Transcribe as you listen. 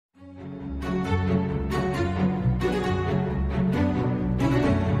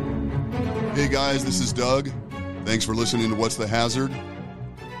guys, this is Doug. Thanks for listening to What's the Hazard.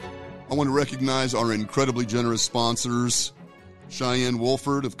 I want to recognize our incredibly generous sponsors, Cheyenne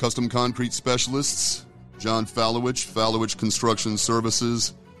Wolford of Custom Concrete Specialists, John Fallowich Construction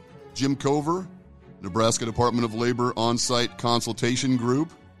Services, Jim Cover, Nebraska Department of Labor On-Site Consultation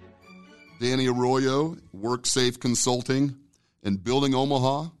Group, Danny Arroyo, WorkSafe Consulting, and Building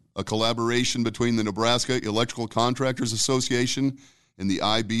Omaha, a collaboration between the Nebraska Electrical Contractors Association and the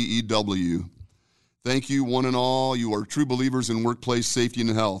IBEW. Thank you, one and all. You are true believers in workplace safety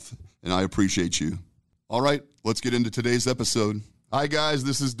and health, and I appreciate you. All right, let's get into today's episode. Hi, guys,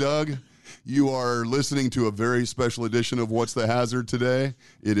 this is Doug. You are listening to a very special edition of What's the Hazard today.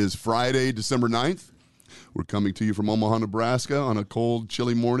 It is Friday, December 9th. We're coming to you from Omaha, Nebraska on a cold,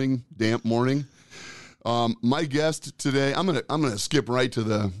 chilly morning, damp morning. My guest today, I'm gonna skip right to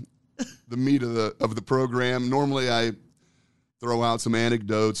the meat of the program. Normally, I throw out some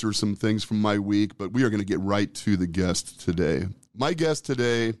anecdotes or some things from my week, but we are going to get right to the guest today. My guest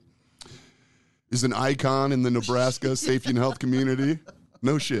today is an icon in the Nebraska safety and health community.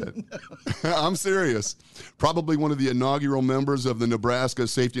 No shit. No. I'm serious. Probably one of the inaugural members of the Nebraska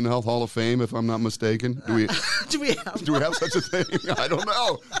Safety and Health Hall of Fame, if I'm not mistaken. Do we have such a thing? I don't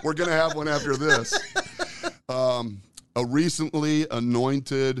know. We're going to have one after this. A recently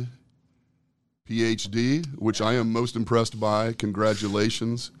anointed PhD, which I am most impressed by.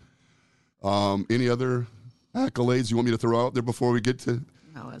 Congratulations. Any other accolades you want me to throw out there before we get to?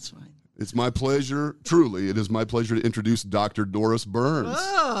 No, that's fine. It's my pleasure, truly, it is my pleasure to introduce Dr. Doris Burns.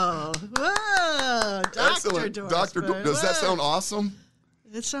 Whoa, Dr. Doris Dr. Burns. Does that sound awesome?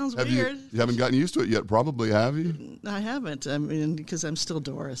 It sounds weird. You haven't gotten used to it yet, probably, have you? I haven't. I mean, because I'm still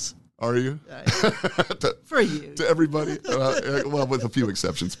Doris. Are you? For you. To everybody? Well, with a few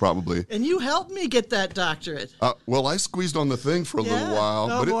exceptions, probably. And you helped me get that doctorate. Well, I squeezed on the thing for a little while.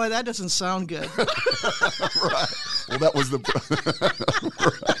 Oh, boy, that doesn't sound good. Right. Well, that was the...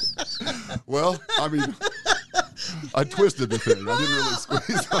 Right. Well, I mean, I twisted the thing. I didn't really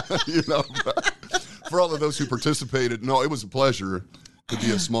squeeze on it, But for all of those who participated, no, it was a pleasure to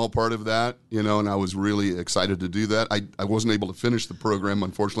be a small part of that, and I was really excited to do that. I wasn't able to finish the program,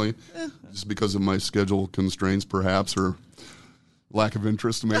 unfortunately, just because of my schedule constraints, perhaps, or lack of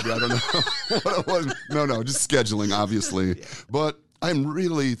interest, maybe. I don't know what it was. No, just scheduling, obviously. Yeah. But I'm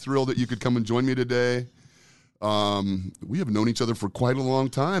really thrilled that you could come and join me today. We have known each other for quite a long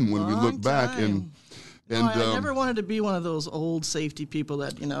time when we look back. And I never wanted to be one of those old safety people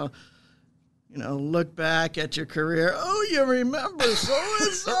that, look back at your career. Oh, you remember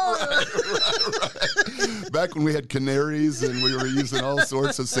so-and-so. Right. Back when we had canaries and we were using all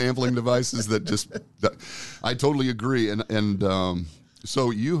sorts of sampling devices I totally agree. And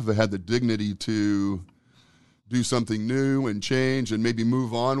so you've had the dignity to do something new and change and maybe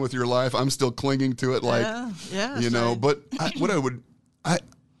move on with your life. I'm still clinging to it but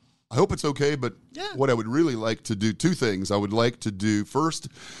I hope it's okay, but what I would really like to do, two things. I would like to do first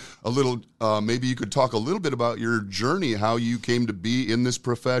a little, maybe you could talk a little bit about your journey, how you came to be in this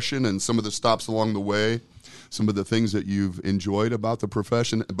profession and some of the stops along the way, some of the things that you've enjoyed about the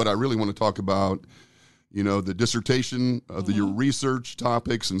profession. But I really want to talk about, the dissertation, your research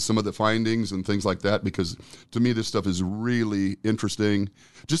topics and some of the findings and things like that, because to me this stuff is really interesting.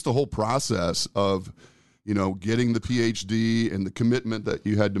 Just the whole process of getting the PhD and the commitment that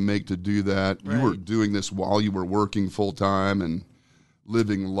you had to make to do that. Right. You were doing this while you were working full time and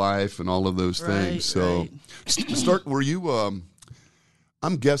living life and all of those things. So to start, were you,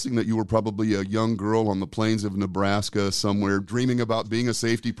 I'm guessing that you were probably a young girl on the plains of Nebraska somewhere dreaming about being a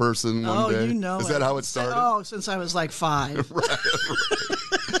safety person one day. Is that how it started? Oh, since I was like 5. Right.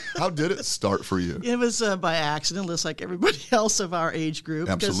 How did it start for you? It was by accident, just like everybody else of our age group.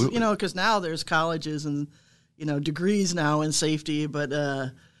 Absolutely. Because now there's colleges and, degrees now in safety. But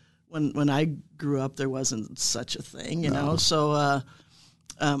when I grew up, there wasn't such a thing, know. So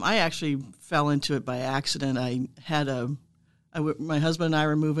I actually fell into it by accident. I had my husband and I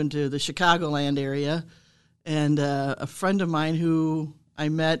were moving to the Chicagoland area, and a friend of mine who I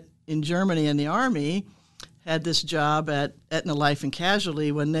met in Germany in the Army had this job at Aetna Life and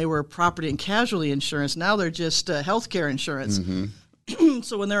Casualty when they were property and casualty insurance. Now they're just healthcare insurance. Mm-hmm.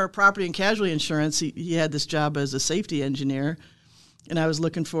 So when they were property and casualty insurance, he had this job as a safety engineer, and I was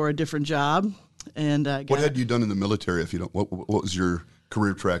looking for a different job. And what had you done in the military? If you don't, what was your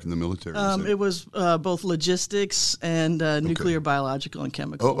career track in the military? It was both logistics and nuclear, biological, and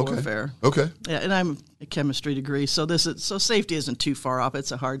chemical warfare. Okay. Yeah, and I'm a chemistry degree, so safety isn't too far off.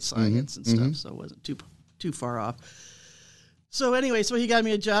 It's a hard science and stuff, so it wasn't too far off. So anyway, he got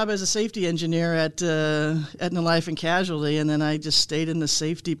me a job as a safety engineer at Aetna Life and Casualty, and then I just stayed in the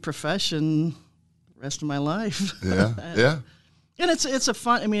safety profession rest of my life. Yeah, yeah. And it's a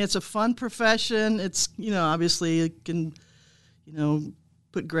fun. I mean, it's a fun profession. It's obviously it can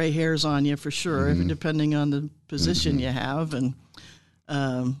put gray hairs on you for sure, depending on the position you have. And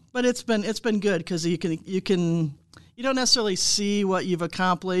but it's been good because you don't necessarily see what you've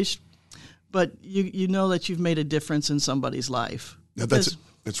accomplished, but you know that you've made a difference in somebody's life. Now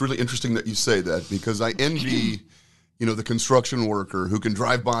it's really interesting that you say that, because I envy the construction worker who can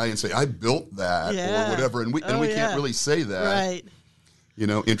drive by and say, I built that or whatever, and we can't really say that. Right.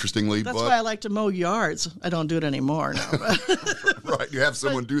 Interestingly. That's why I like to mow yards. I don't do it anymore now. Right, you have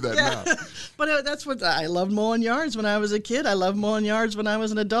someone do that now. But that's what I loved mowing yards when I was a kid. I loved mowing yards when I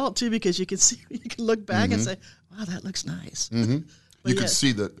was an adult too, because you can look back and say, wow, that looks nice. You can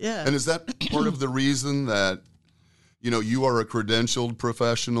see that. Yeah. And is that part of the reason that, you are a credentialed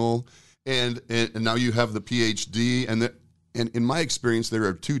professional and now you have the PhD, and in my experience, there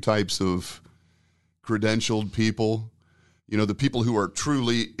are two types of credentialed people. The people who are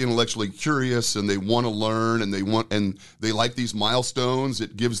truly intellectually curious and they want to learn and they like these milestones.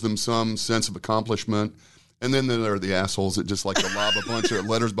 It gives them some sense of accomplishment. And then there are the assholes that just like to lob a bunch of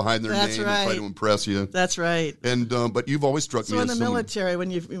letters behind their name and try to impress you. That's right. And but you've always struck me as in the military, when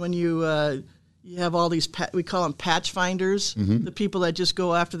you have all these, we call them patch finders, the people that just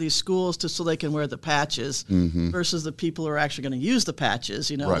go after these schools so they can wear the patches, versus the people who are actually going to use the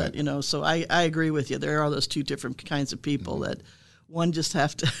patches. Right. So I agree with you. There are those two different kinds of people that one just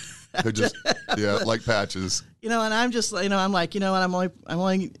have to. They're just like patches. And I'm just I'm like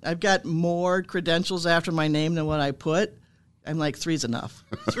I've got more credentials after my name than what I put. I'm like, three's enough.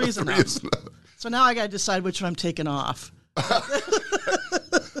 Three's enough. So now I got to decide which one I'm taking off.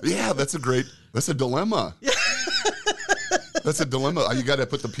 Yeah, that's a dilemma. That's a dilemma. You got to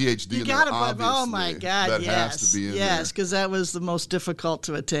put the PhD in there, obviously. Oh, my God, that has to be in there. Yes, because that was the most difficult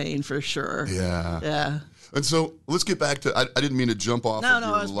to attain, for sure. Yeah. Yeah. And so let's get back to, I didn't mean to jump off of your life.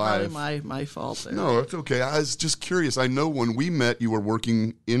 No, it was probably my fault there. No, it's okay. I was just curious. I know when we met, you were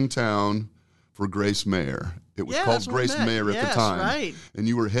working in town for Grace Mayer. It was called Grace Mayer at the time. Right. And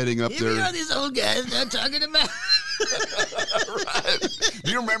you were heading up there. You know these old guys they're talking about. Right.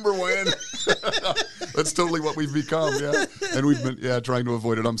 Do you remember when? That's totally what we've become, yeah. And we've been, trying to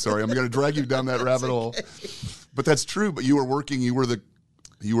avoid it. I'm sorry. I'm going to drag you down that rabbit hole. But that's true. But you were working. You were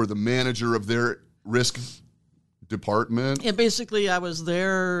the manager of their risk department. Yeah, basically, I was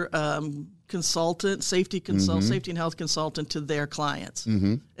their consultant, safety and health consultant to their clients.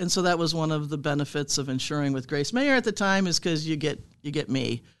 And so that was one of the benefits of insuring with Grace Mayer at the time, is because you get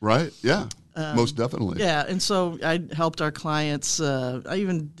me. Right. Yeah. Most definitely. Yeah, and so I helped our clients. I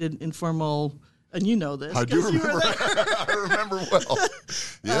even did informal, and you know this. I do remember. I remember well.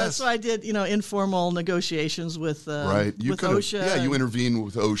 Yes. So I did, informal negotiations with right. with OSHA. Yeah, you intervened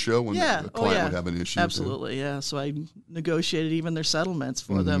with OSHA when the client would have an issue. Absolutely, yeah. So I negotiated even their settlements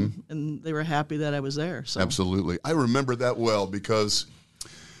for them, and they were happy that I was there. So. Absolutely. I remember that well because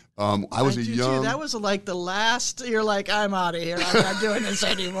I was young. That was like the last. You're like, I'm out of here. I'm not doing this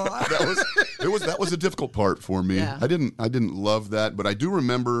anymore. That was a difficult part for me. Yeah. I didn't love that, but I do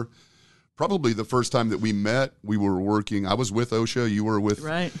remember. Probably the first time that we met, we were working. I was with OSHA. You were with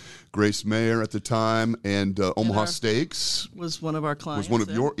Grace Mayer at the time, and Omaha Steaks was one of our clients. Was one of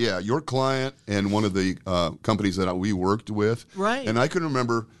your client and one of the companies that we worked with. Right. And I can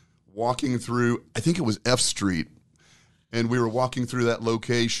remember walking through. I think it was F Street. And we were walking through that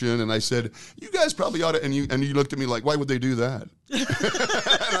location, and I said, "You guys probably ought to." And you looked at me like, "Why would they do that?"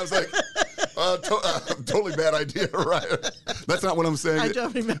 And I was like, "Totally bad idea, right?" That's not what I'm saying. I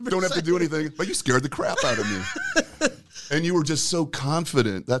don't remember. Don't have to do anything, but you scared the crap out of me. And you were just so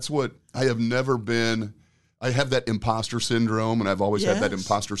confident. That's what I have never been. I have that imposter syndrome, and I've always had that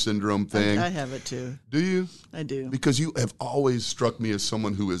imposter syndrome thing. I have it too. Do you? I do. Because you have always struck me as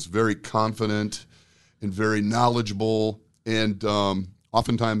someone who is very confident and very knowledgeable, and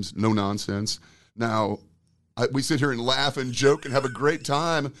oftentimes no nonsense. Now, we sit here and laugh and joke and have a great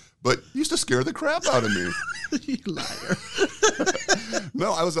time, but you used to scare the crap out of me. You liar.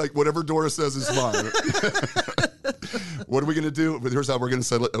 No, I was like, whatever Dora says is fine. What are we going to do? Here's how we're going to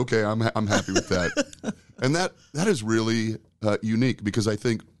settle it. Okay, I'm happy with that. And that is really unique, because I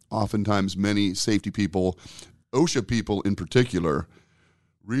think oftentimes many safety people, OSHA people in particular,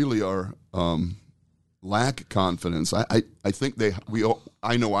 really are lack confidence. I think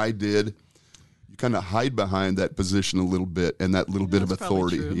I know I did. You kind of hide behind that position a little bit and that little bit of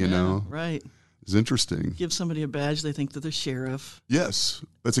authority, true. you know? Right. It's interesting. Give somebody a badge, they think that they're sheriff. Yes,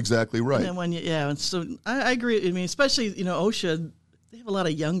 that's exactly right. And then when and so I agree. I mean, especially, OSHA, they have a lot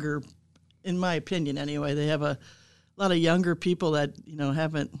of younger, in my opinion anyway, they have a lot of younger people that,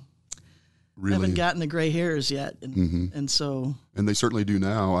 haven't haven't gotten the gray hairs yet. And so. And they certainly do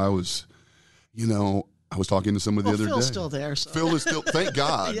now. I was talking to someone the other day. Phil's still there. So. Phil is still, thank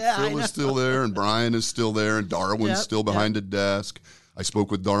God. Yeah, Phil is still there, and Brian is still there, and Darwin's still behind a desk. I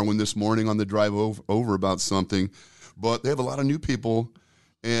spoke with Darwin this morning on the drive over about something. But they have a lot of new people,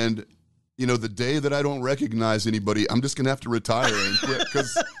 and the day that I don't recognize anybody, I'm just going to have to retire and quit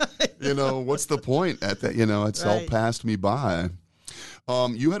because, what's the point at that? It's all passed me by.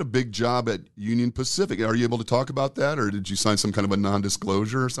 You had a big job at Union Pacific. Are you able to talk about that, or did you sign some kind of a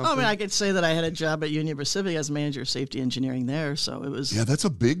non-disclosure or something? I mean, I could say that I had a job at Union Pacific as manager of safety engineering there, so it was... Yeah, that's a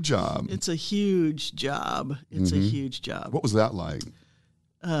big job. It's a huge job. It's a huge job. What was that like?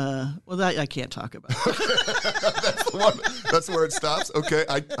 That I can't talk about. That's the one. That's where it stops. Okay,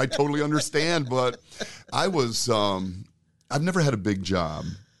 I totally understand, but I've never had a big job.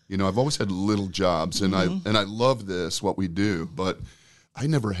 I've always had little jobs, and I love what we do, but I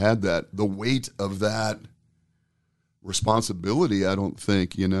never had the weight of that responsibility. I don't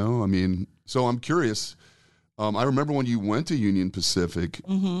think. So I'm curious. I remember when you went to Union Pacific,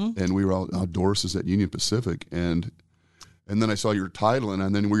 and we were outdoors at Union Pacific, and then I saw your title,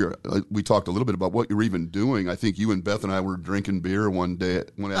 and then we talked a little bit about what you were even doing. I think you and Beth and I were drinking beer one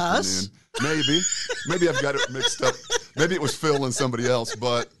afternoon. Maybe I've got it mixed up. Maybe it was Phil and somebody else,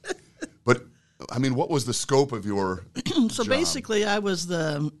 but I mean, what was the scope of your So job? Basically, I was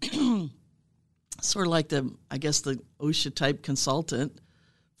the sort of like the OSHA type consultant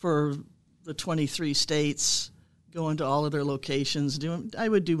for the 23 states, going to all of their locations. I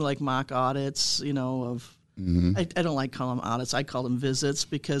would do like mock audits, of. I don't like calling them audits. I call them visits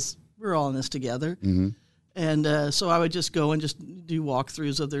because we're all in this together. And so I would just go and just do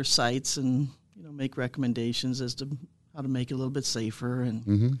walkthroughs of their sites and make recommendations as to how to make it a little bit safer.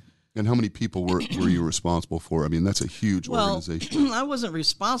 And how many people were you responsible for? I mean, that's a huge organization. I wasn't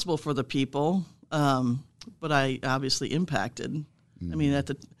responsible for the people, but I obviously impacted. I mean, at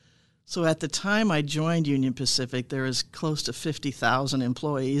the time I joined Union Pacific, there was close to 50,000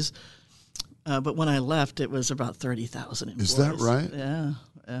 employees. But when I left, it was about 30,000 employees. Is that right? Yeah.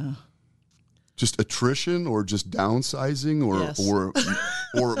 Just attrition, or just downsizing, or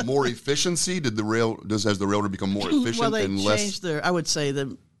more efficiency? Has the railroad become more efficient? Well, they and changed their. I would say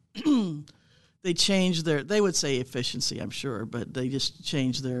that they changed their. They would say efficiency, I'm sure, but they just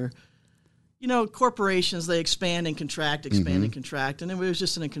changed their. Corporations, they expand and contract, and contract. And it was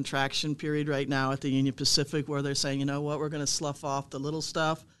just in a contraction period right now at the Union Pacific where they're saying, we're going to slough off the little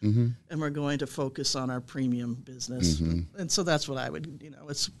stuff and we're going to focus on our premium business. And so that's what I would,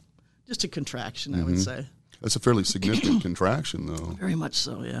 it's just a contraction, I would say. That's a fairly significant contraction, though. Very much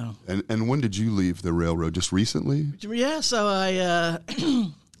so, yeah. And when did you leave the railroad? Just recently? Yeah, so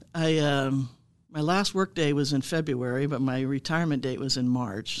my last work day was in February, but my retirement date was in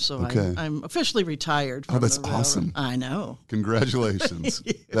March. So I'm officially retired from that's the railroad. Awesome. I know. Congratulations.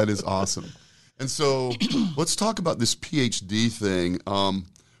 That is awesome. And so let's talk about this PhD thing.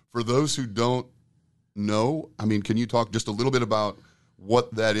 For those who don't know, I mean, can you talk just a little bit about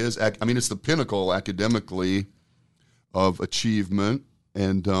what that is? I mean, it's the pinnacle academically of achievement,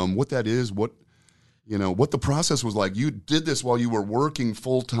 and what that is, what the process was like. You did this while you were working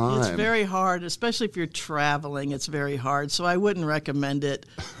full time. It's very hard, especially if you're traveling. It's very hard. So I wouldn't recommend it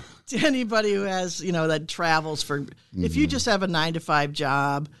to anybody who has, that travels for. If you just have a 9-to-5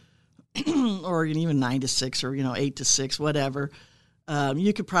 job, or even 9 to 6, or 8 to 6, whatever,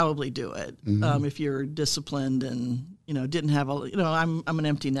 you could probably do it if you're disciplined and didn't have all. I'm an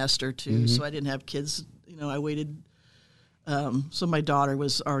empty nester too, so I didn't have kids. I waited. So my daughter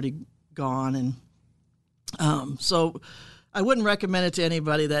was already gone, and. So I wouldn't recommend it to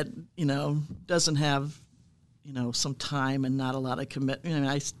anybody that, doesn't have, some time and not a lot of commitment. I mean,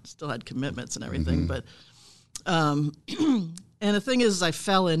 I still had commitments and everything, but, and the thing is, I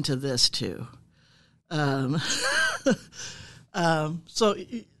fell into this too. So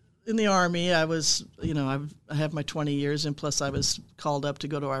in the Army, I was, I have my 20 years, and plus I was called up to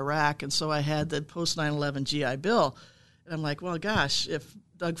go to Iraq, and so I had the post 9/11 GI Bill, and I'm like, well, gosh, if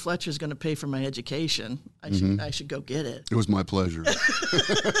Doug Fletcher's going to pay for my education, I should go get it. It was my pleasure.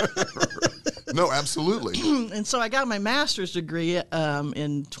 No, absolutely. And so I got my master's degree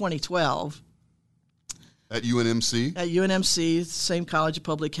in 2012. At UNMC? At UNMC, same College of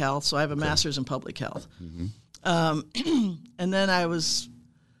Public Health, so I have a master's in public health. And then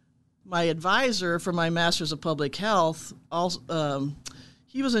my advisor for my master's of public health, also,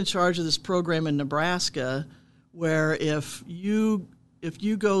 he was in charge of this program in Nebraska where if you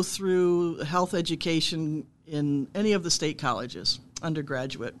go through health education in any of the state colleges,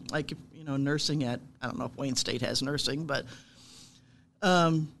 undergraduate, like, nursing at, I don't know if Wayne State has nursing, but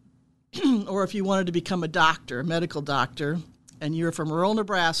or if you wanted to become a doctor, a medical doctor, and you're from rural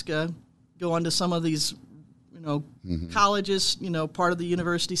Nebraska, go on to some of these, colleges, part of the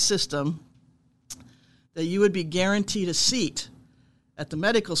university system, that you would be guaranteed a seat at the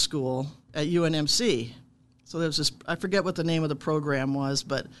medical school at UNMC. So there was this, I forget what the name of the program was,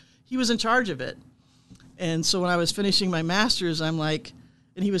 but he was in charge of it. And so when I was finishing my master's, I'm like,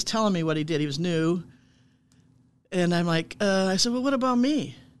 and he was telling me what he did. He was new. And I'm like, I said, well, what about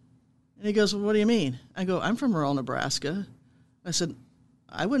me? And he goes, well, what do you mean? I go, I'm from rural Nebraska. I said,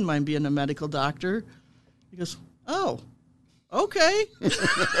 I wouldn't mind being a medical doctor. He goes, oh, okay. Right.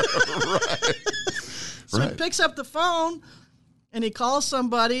 So he picks up the phone, and he calls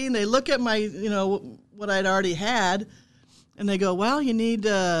somebody, and they look at my, what I'd already had, and they go, well, you need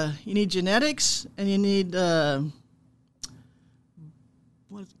genetics, and you need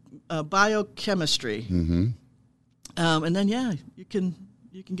biochemistry. Mm-hmm. And then, you can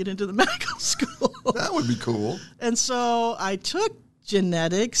get into the medical school. That would be cool. And so I took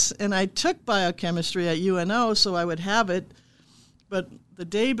genetics, and I took biochemistry at UNO, so I would have it. But the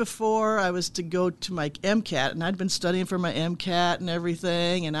day before I was to go to my MCAT, and I'd been studying for my MCAT and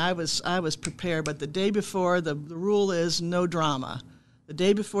everything, and I was prepared. But the day before, the rule is no drama. The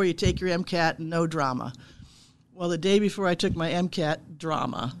day before you take your MCAT, no drama. Well, the day before I took my MCAT,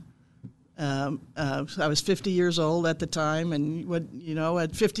 drama. I was 50 years old at the time, and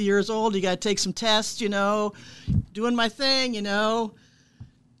at 50 years old, you got to take some tests, doing my thing, and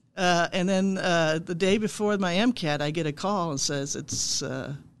then the day before my MCAT, I get a call and says it's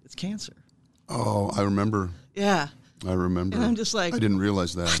cancer. Oh, I remember. Yeah. I remember. And I'm just like, I didn't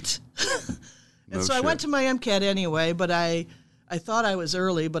realize that. And so I went to my MCAT anyway, but I thought I was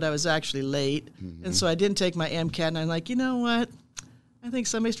early, but I was actually late. Mm-hmm. And so I didn't take my MCAT, and I'm like, you know what? I think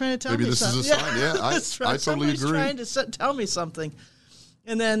somebody's trying to tell me something. Maybe this is a sign. Yeah, I totally somebody's agree. Trying to tell me something.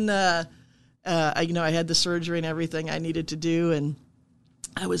 And then, I had the surgery and everything I needed to do, and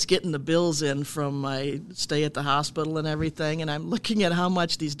I was getting the bills in from my stay at the hospital and everything, and I'm looking at how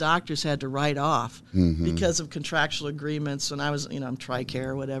much these doctors had to write off because of contractual agreements, and I was, I'm TRICARE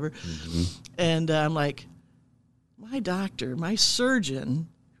or whatever. Mm-hmm. And I'm like, my doctor, my surgeon,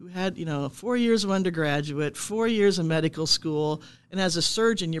 who had, 4 years of undergraduate, 4 years of medical school, and as a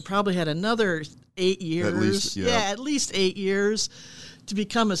surgeon, you probably had another 8 years. At least, at least 8 years to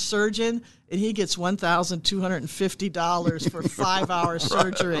become a surgeon, and he gets $1,250 for 5-hour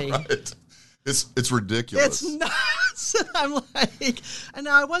surgery. Right. It's ridiculous. It's nuts. I'm like, I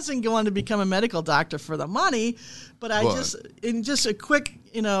know I wasn't going to become a medical doctor for the money, but in just a quick,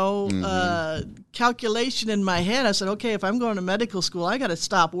 calculation in my head, I said, okay, if I'm going to medical school, I got to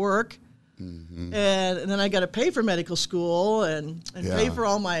stop work. Mm-hmm. And then I got to pay for medical school and pay for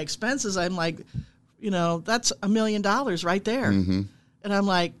all my expenses. I'm like, that's $1 million right there. Mm-hmm. And I'm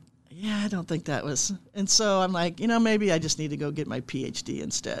like, I don't think that was. And so I'm like, maybe I just need to go get my PhD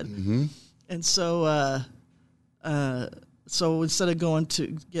instead. Mm-hmm. And so, so instead of going to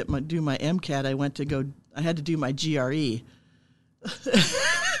do my MCAT, I had to do my GRE.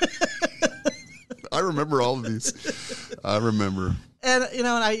 I remember all of these. I remember. And, and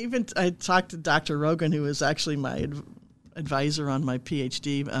I talked to Dr. Rogan, who was actually my advisor on my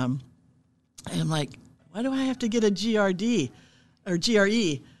PhD. And I'm like, why do I have to get a GRE?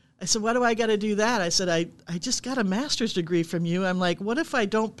 I said, why do I got to do that? I said, I just got a master's degree from you. I'm like, what if I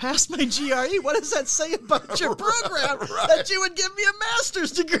don't pass my GRE? What does that say about your program that you would give me a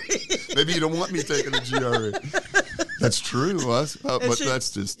master's degree? Maybe you don't want me taking a GRE. That's true. But that's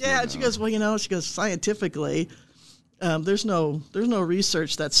just... Yeah, and she goes, well, scientifically, there's no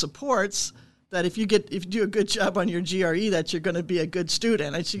research that supports that if you do a good job on your GRE that you're going to be a good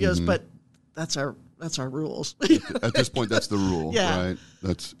student. And she goes, but that's our rules. At this point, that's the rule, right?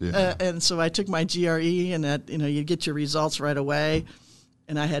 That's and so I took my GRE, and that you get your results right away,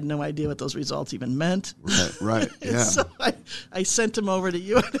 and I had no idea what those results even meant. Right, yeah. So I sent them over to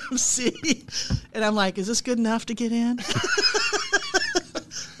UNMC, and I'm like, "Is this good enough to get in?"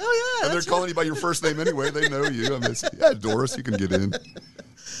 Oh yeah, and they're calling you by your first name anyway. They know you. I mean, Doris, you can get in.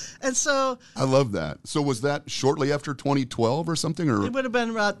 And so I love that. So was that shortly after 2012 or something, or it would have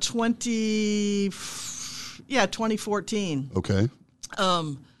been about 2014. Okay.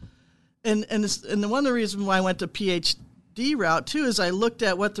 And one of the reasons why I went to PhD route too is I looked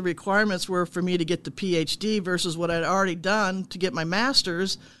at what the requirements were for me to get the PhD versus what I'd already done to get my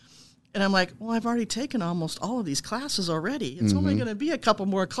master's. And I'm like, well, I've already taken almost all of these classes already. It's only going to be a couple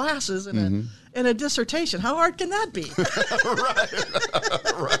more classes and a dissertation. How hard can that be?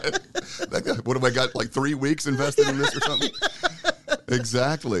 Right. What have I got, like 3 weeks invested in this or something?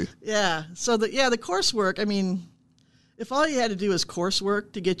 Exactly. Yeah. So the coursework, I mean, if all you had to do was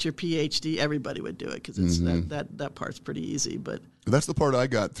coursework to get your PhD, everybody would do it because it's that part's pretty easy. But that's the part I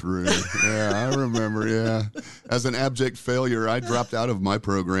got through. Yeah, I remember. Yeah, as an abject failure, I dropped out of my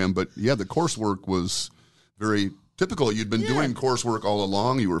program. But yeah, the coursework was very typical. You'd been doing coursework all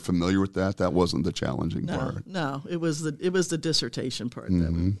along. You were familiar with that. That wasn't the challenging part. No, it was the dissertation part.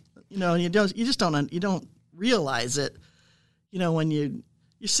 That you don't realize it. When you're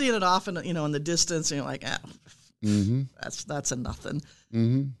seeing it often, in the distance, and you're like, that's a nothing.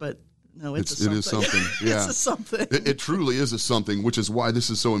 But no, it is something. Yeah, it's a something. It truly is a something, which is why this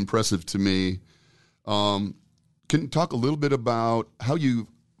is so impressive to me. Can you talk a little bit about how you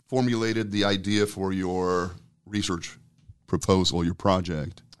formulated the idea for your research proposal, your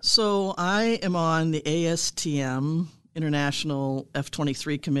project? So I am on the ASTM, International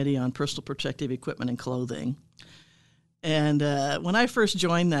F-23 Committee on Personal Protective Equipment and Clothing. And when I first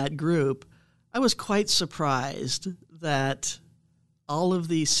joined that group, I was quite surprised that all of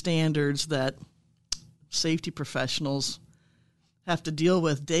these standards that safety professionals have to deal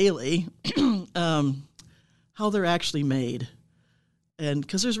with daily, how they're actually made. And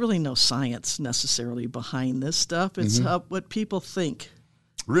because there's really no science necessarily behind this stuff. It's what people think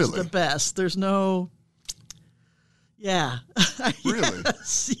is the best. There's no... Yeah. Really?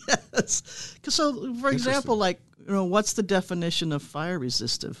 Yes. So, for example, what's the definition of fire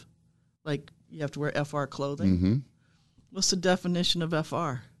resistive? Like, you have to wear FR clothing. What's the definition of FR?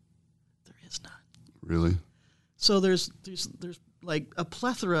 There is none. Really? So there's like a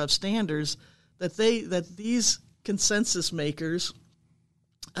plethora of standards that these consensus makers,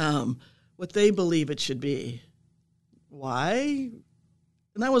 what they believe it should be. Why?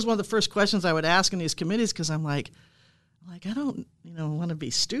 And that was one of the first questions I would ask in these committees because I'm like, I don't, want to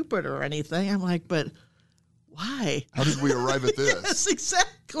be stupid or anything. I'm like, but why? How did we arrive at this? Yes,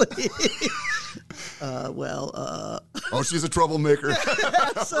 exactly. Oh, she's a troublemaker.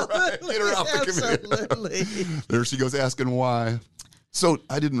 Absolutely. Right. Get her off the committee. Absolutely. There she goes asking why. So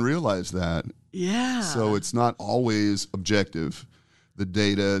I didn't realize that. Yeah. So it's not always objective. The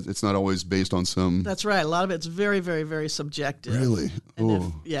data, it's not always based on some... That's right. A lot of it's very, very, very subjective. Really?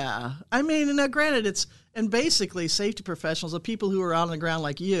 Yeah. I mean, now granted, and basically safety professionals, the people who are on the ground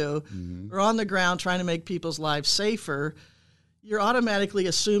like you, are on the ground trying to make people's lives safer. You're automatically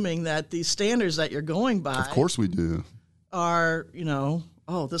assuming that these standards that you're going by... Of course we do. ...are,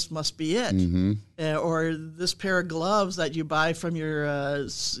 this must be it. Or this pair of gloves that you buy from your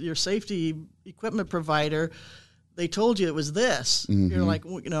safety equipment provider... They told you it was this. You're like,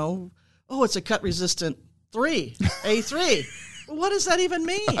 it's a cut-resistant 3, A3. What does that even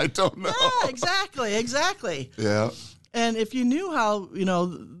mean? I don't know. Yeah, exactly. Yeah. And if you knew how,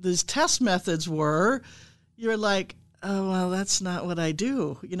 these test methods were, you're like, oh, well, that's not what I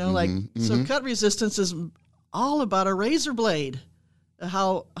do. So cut resistance is all about a razor blade,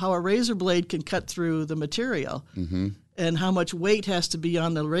 how a razor blade can cut through the material and how much weight has to be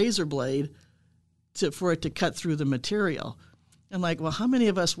on the razor blade for it to cut through the material. I'm like, well, how many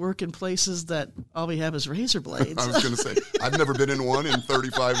of us work in places that all we have is razor blades? I was going to say, I've never been in one in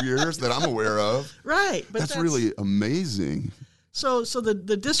 35 years that I'm aware of. Right. But that's really amazing. So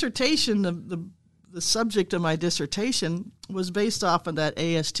the dissertation, the subject of my dissertation was based off of that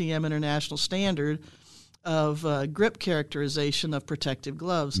ASTM international standard of grip characterization of protective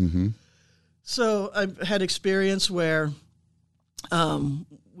gloves. So I've had experience where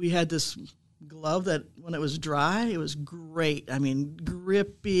we had this glove that when it was dry, it was great. I mean,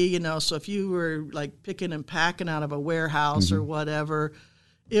 grippy, so if you were like picking and packing out of a warehouse or whatever,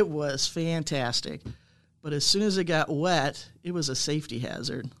 it was fantastic. But as soon as it got wet, it was a safety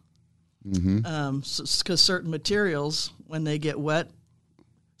hazard. Because certain materials, when they get wet,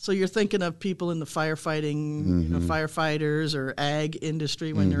 so you're thinking of people in the firefighting, firefighters or ag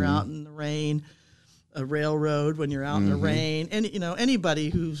industry when they're out in the rain, a railroad when you're out in the rain, and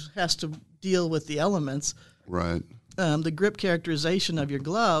anybody who has to deal with the elements. Right. The grip characterization of your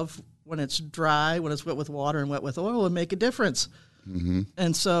glove, when it's dry, when it's wet with water and wet with oil, would make a difference.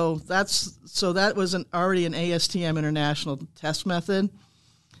 And so that was already an ASTM international test method.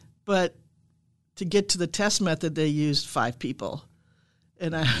 But to get to the test method, they used 5 people.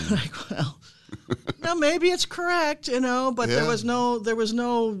 And I'm like, well, no, maybe it's correct, but there was no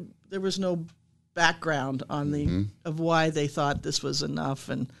background on of why they thought this was enough,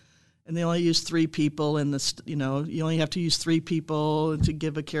 and they only used 3 people, and this, you only have to use 3 people to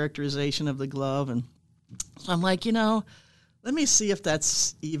give a characterization of the glove, and so I'm like, let me see if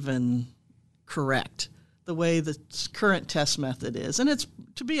that's even correct, the way the current test method is, and it's,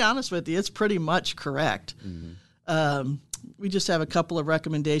 to be honest with you, it's pretty much correct. We just have a couple of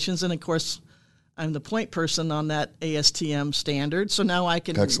recommendations, and of course, I'm the point person on that ASTM standard, so now I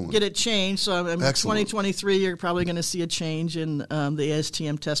can Excellent. get it changed. So in Excellent. 2023, you're probably going to see a change in the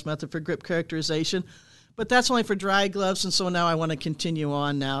ASTM test method for grip characterization. But that's only for dry gloves, and so now I want to continue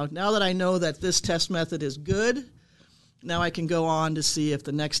on now. Now that I know that this test method is good, now I can go on to see if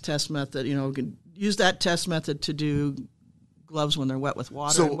the next test method, can use that test method to do gloves when they're wet with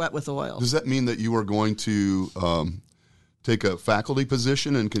water and wet with oil. Does that mean that you are going to take a faculty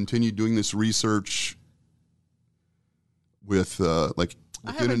position and continue doing this research with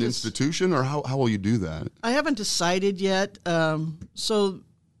within an institution, or how will you do that? I haven't decided yet. So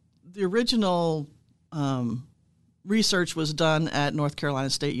the original research was done at North Carolina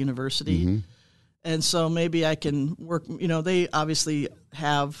State University. Mm-hmm. And so maybe I can work, they obviously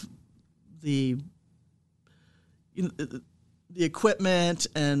have the equipment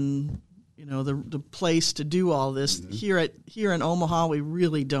and, the place to do all this. Mm-hmm. Here in Omaha, we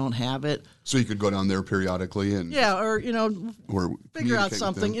really don't have it. So you could go down there periodically and or figure out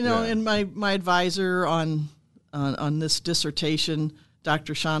something. And my advisor on this dissertation,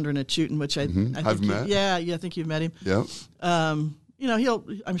 Dr. Chandra Achutin, which I think I've met. I think you've met him. Yep. I'm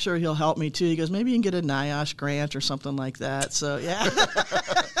sure he'll help me too. He goes, maybe you can get a NIOSH grant or something like that. So yeah.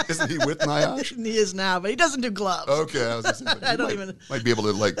 Isn't he with NIOSH? He is now, but he doesn't do gloves. Okay, I was just saying, might be able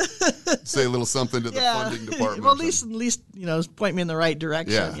to say a little something to the funding department. Well, at least point me in the right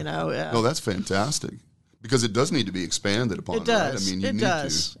direction. Yeah. No, that's fantastic. Because it does need to be expanded upon. It does. Right? I mean, you need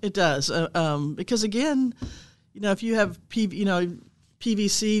to. It does. Because again, if you have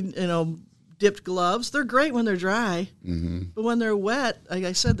PVC, dipped gloves, they're great when they're dry, but when they're wet, like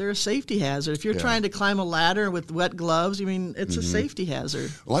I said, they're a safety hazard. If you're trying to climb a ladder with wet gloves, it's a safety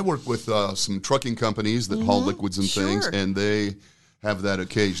hazard. Well, I work with some trucking companies that haul liquids and things, and they have that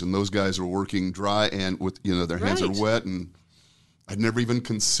occasion. Those guys are working dry and with their hands are wet, and I'd never even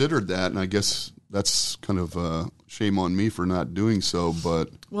considered that, and I guess that's kind of shame on me for not doing so. But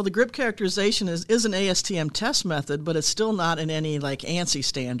the grip characterization is an ASTM test method, but it's still not in any ANSI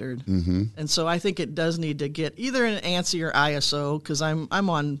standard. Mm-hmm. And so I think it does need to get either an ANSI or ISO, because I'm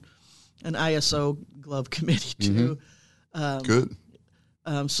on an ISO glove committee too. Mm-hmm. Good.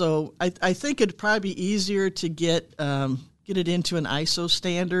 So I think it'd probably be easier to get it into an ISO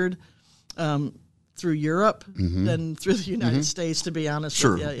standard through Europe than through the United States, to be honest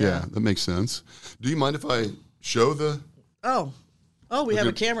with you. Yeah, that makes sense. Do you mind if I show the... Oh, we have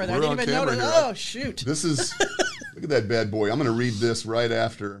a camera there. I didn't even notice. Oh, shoot. This is... Look at that bad boy. I'm going to read this right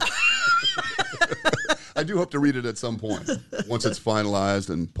after. I do hope to read it at some point, once it's finalized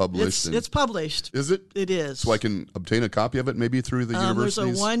and published. It's published. Is it? It is. So I can obtain a copy of it maybe through the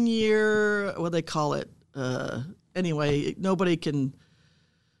universities? There's a 1-year, what do they call it? Anyway, nobody can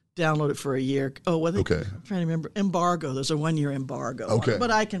download it for a year. I'm trying to remember. Embargo. There's a 1-year embargo. Okay. But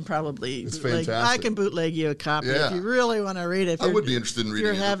I can probably it's fantastic. I can bootleg you a copy if you really want to read it. I would be interested in reading it.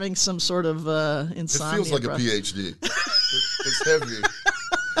 If you're having some sort of insomnia. It feels like a PhD. It's heavy.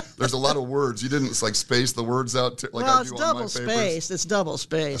 There's a lot of words. You didn't space the words out I do on my papers. It's double spaced. It's double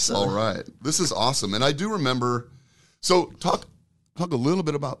spaced. So. All right. This is awesome. And I do remember, so talk a little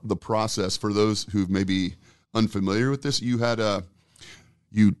bit about the process for those who may be unfamiliar with this. You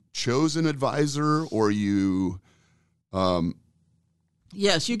chose an advisor, or you...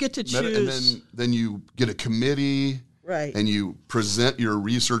 yes, you get to choose. And then you get a committee. Right. And you present your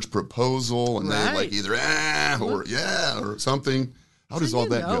research proposal, and they either or something. How does all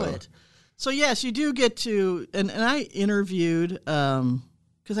that go? So yes, you do get to, and I interviewed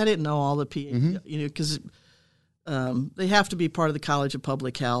because I didn't know all the PhD, because they have to be part of the College of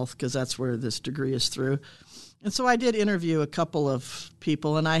Public Health, because that's where this degree is through. And so I did interview a couple of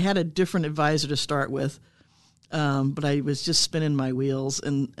people, and I had a different advisor to start with, but I was just spinning my wheels,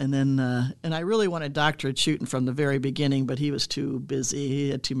 and I really wanted Dr. Achutin from the very beginning, but he was too busy.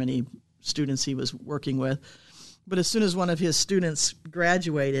 He had too many students he was working with. But as soon as one of his students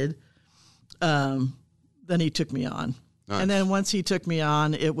graduated, then he took me on. Nice. And then once he took me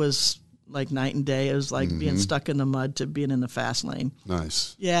on, it was like night and day. It was like being stuck in the mud to being in the fast lane.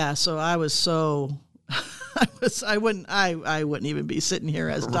 Nice. Yeah, so I was so... I wouldn't even be sitting here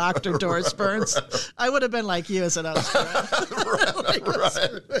as Dr. Doris Burns. I would have been like you as an right.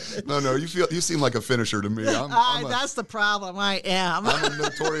 No, you seem like a finisher to me. That's the problem. I am. I'm a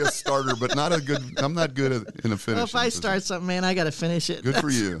notorious starter, but I'm not good in a finish. Well, if I start something, man, I got to finish it. Good for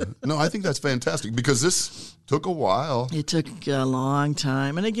you. No, I think that's fantastic, because this took a while. It took a long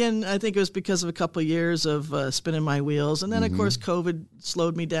time. And again, I think it was because of a couple of years of spinning my wheels. And then, of course, COVID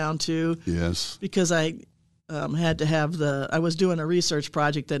slowed me down too. Yes. Because I had to have I was doing a research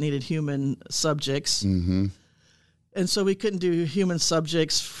project that needed human subjects. Mm-hmm. And so we couldn't do human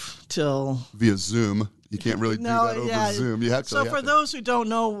subjects till via Zoom. You can't really do that over Zoom. You have to. So for those who don't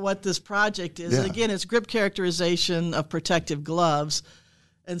know what this project is, again, it's grip characterization of protective gloves.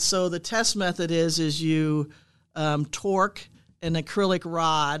 And so the test method is you torque an acrylic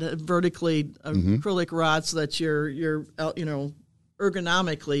rod, vertically acrylic rod, so that you're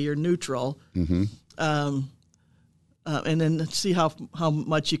ergonomically you're neutral. And then see how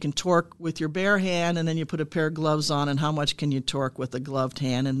much you can torque with your bare hand, and then you put a pair of gloves on, and how much can you torque with a gloved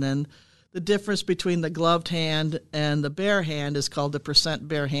hand. And then the difference between the gloved hand and the bare hand is called the percent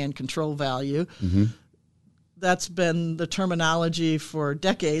bare hand control value. That's been the terminology for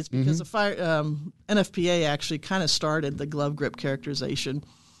decades because the NFPA actually kind of started the glove grip characterization.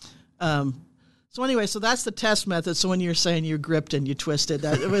 So anyway, so that's the test method. So when you're saying you gripped and you twisted,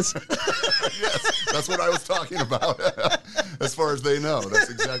 that it was... Yes, that's what I was talking about. As far as they know, that's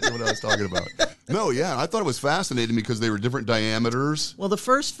exactly what I was talking about. No, yeah, I thought it was fascinating because they were different diameters. Well, the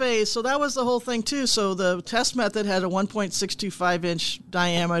first phase, so that was the whole thing too. So the test method had a 1.625-inch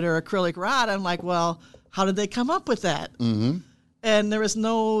diameter acrylic rod. I'm like, well, how did they come up with that? And there was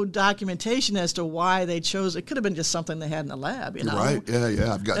no documentation as to why they chose. It could have been just something they had in the lab, you know? Right,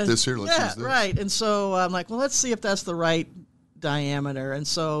 yeah. I've got this here. Let's use this. Right. And so I'm like, well, let's see if that's the right diameter. And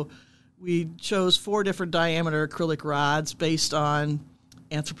so we chose 4 different diameter acrylic rods based on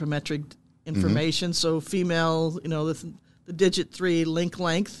anthropometric information. So female, the digit 3 link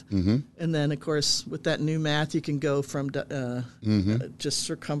length. And then, of course, with that new math, you can go from just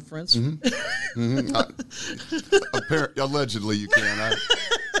circumference. Allegedly, you can.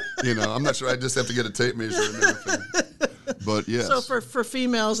 I'm not sure. I just have to get a tape measure and everything. But yes. So for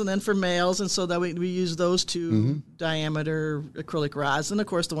females and then for males, and so that we use those 2 diameter acrylic rods, and of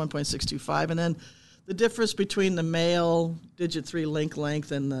course the 1.625, and then the difference between the male digit 3 link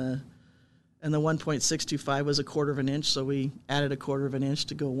length and the 1.625 was 1/4 of an inch, so we added 1/4 of an inch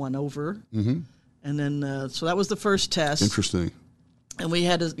to go 1 over. And then so that was the first test. Interesting. And we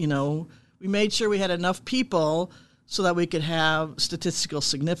had to, we made sure we had enough people so that we could have statistical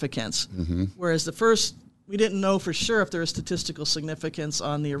significance. Whereas the first, we didn't know for sure if there was statistical significance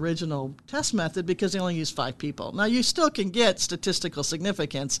on the original test method because they only used 5 people. Now, you still can get statistical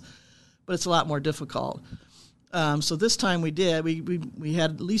significance, but it's a lot more difficult. So this time we did. We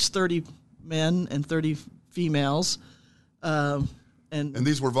had at least 30 men and 30 females. And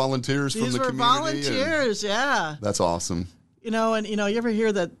these were volunteers from the community? These were volunteers, yeah. That's awesome. You ever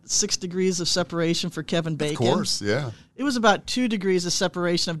hear that 6 degrees of separation for Kevin Bacon? Of course, yeah. It was about 2 degrees of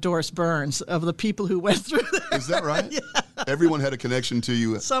separation of Doris Burns, of the people who went through that. Is that right? Yeah. Everyone had a connection to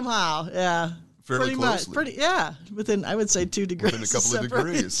you. Somehow, yeah. Fairly closely. Within, I would say, 2 degrees. Within a couple of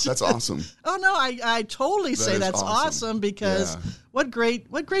degrees. That's awesome. Oh, no, I totally say that's awesome because what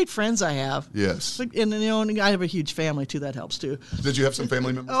great friends I have. Yes. And I have a huge family, too. That helps, too. Did you have some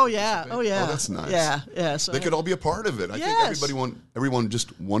family members? Oh, yeah. Oh, that's nice. Yeah. So they could all be a part of it. I think everyone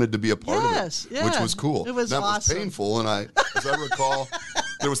just wanted to be a part of it, which was cool. It was awesome. That was painful, and as I recall,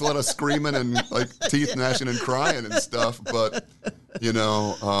 there was a lot of screaming and teeth gnashing and crying and stuff, but,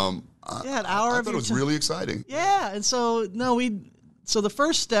 an hour I thought it was really exciting. Yeah, and so the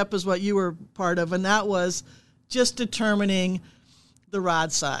first step is what you were part of, and that was just determining the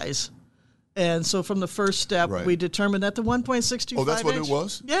rod size. And so from the first step, we determined that the 1.625 Oh, that's what it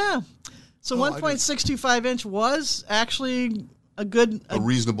was? Yeah. So 1.625 inch was actually a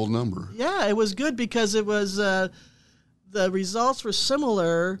reasonable number. Yeah, it was good because it was the results were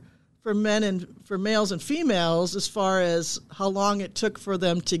similar for males and females as far as how long it took for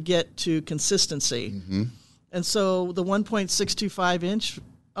them to get to consistency. And so the 1.625 inch,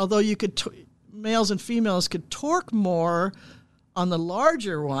 although you could males and females could torque more on the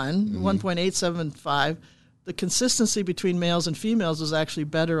larger one, 1.875, the consistency between males and females was actually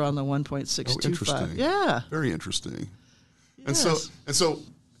better on the 1.625. Oh, interesting. Yeah. Very interesting. Yes. And so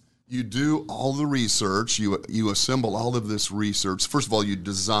you do all the research, you assemble all of this research. First of all, you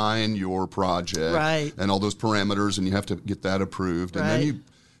design your project and all those parameters, and you have to get that approved. And then you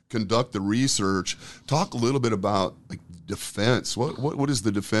conduct the research. Talk a little bit about defense. What is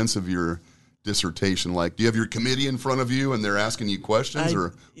the defense of your dissertation like? Do you have your committee in front of you and they're asking you questions,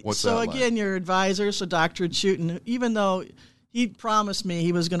 or what's that like? So again, your advisor, Dr. Chutin, even though he promised me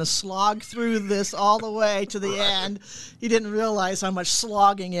he was going to slog through this all the way to the end, he didn't realize how much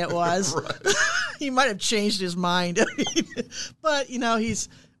slogging it was. He might have changed his mind. But, he's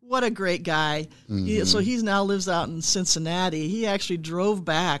what a great guy. So he now lives out in Cincinnati. He actually drove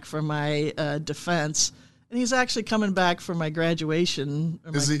back for my defense. And he's actually coming back for my graduation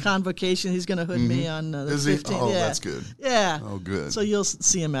or my convocation. He's going to hood me on the 15th. Oh, that's good. Yeah. Oh, good. So you'll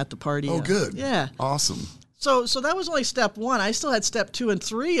see him at the party. Oh, good. Yeah. Awesome. So that was only step one. I still had step 2 and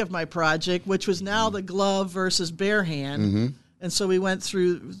 3 of my project, which was now the glove versus bare hand. Mm-hmm. And so we went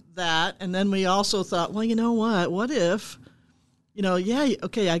through that. And then we also thought, well, you know what? What if,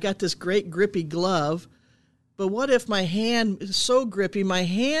 I got this great grippy glove, but what if my hand is so grippy, my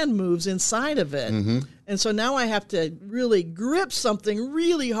hand moves inside of it? Mm-hmm. And so now I have to really grip something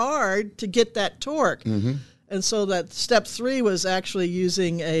really hard to get that torque. Mm-hmm. And so that step 3 was actually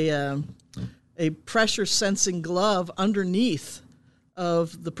using a pressure sensing glove underneath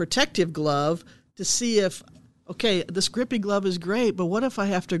of the protective glove to see if, okay, this grippy glove is great, but what if I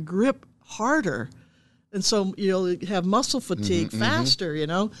have to grip harder? And so you'll have muscle fatigue faster,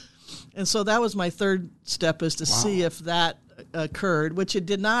 And so that was my third step, is to see if that occurred, which it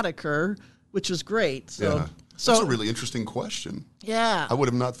did not occur, which was great. So, That's a really interesting question. Yeah. I would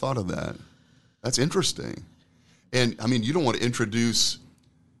have not thought of that. That's interesting. And, I mean, you don't want to introduce,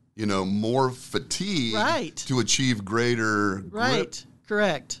 more fatigue to achieve greater grip. Right.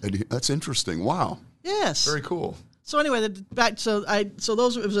 Correct. That's interesting. Wow. Yes. Very cool. So anyway, it was a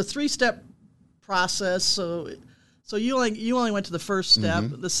 3-step process. So you only went to the first step.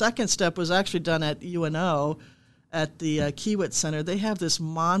 The second step was actually done at UNO at the Kiewit Center. They have this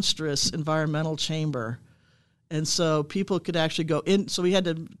monstrous environmental chamber. And so people could actually go in. So we had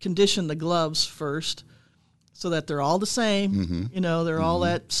to condition the gloves first so that they're all the same. They're all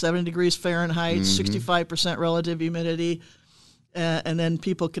at 70 degrees Fahrenheit, 65% relative humidity. And then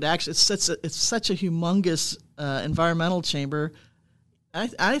people could actually, it's such a humongous environmental chamber.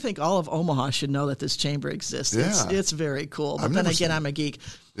 I think all of Omaha should know that this chamber exists. Yeah. It's very cool. But then again, I'm a geek.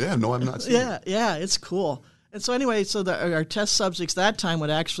 Yeah, no, I'm not. Yeah, it's cool. And so anyway, our test subjects that time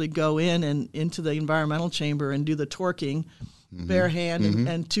would actually go in and into the environmental chamber and do the torquing, bare hand,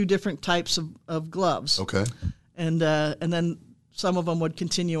 and 2 different types of gloves. Okay. And then some of them would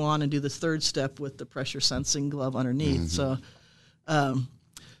continue on and do the third step with the pressure sensing glove underneath. So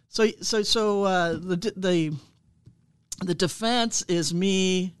the defense is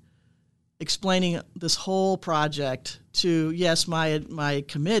me explaining this whole project to, my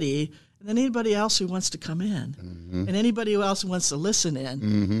committee, and then anybody else who wants to come in, and anybody else who wants to listen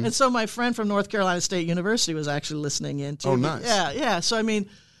in. And so my friend from North Carolina State University was actually listening in too. Oh, nice. Yeah. So I mean,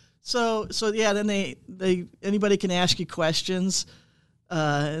 then they anybody can ask you questions.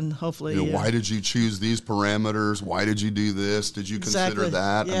 And hopefully, why did you choose these parameters? Why did you do this? Did you consider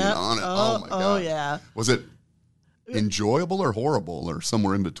that? Yeah. I mean, oh my God. Oh yeah. Was it enjoyable or horrible or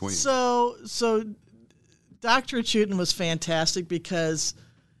somewhere in between? So Dr. Chutin was fantastic because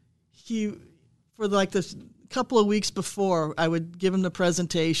for like this couple of weeks before, I would give him the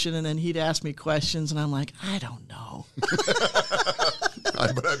presentation and then he'd ask me questions and I'm like, I don't know.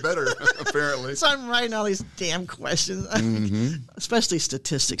 But I better, apparently. So I'm writing all these damn questions, especially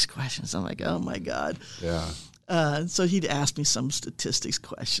statistics questions. I'm like, oh my God. Yeah. So he'd ask me some statistics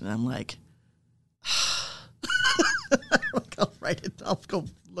question. I'm like, I'll write it. I'll go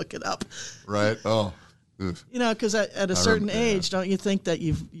look it up. Right. Oh. Oof. Because at a certain age, don't you think that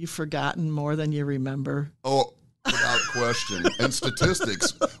you've forgotten more than you remember? Oh, without question. And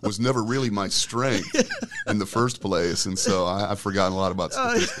statistics was never really my strength in the first place, and so I've forgotten a lot about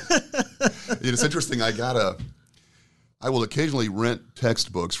statistics. It's interesting. I will occasionally rent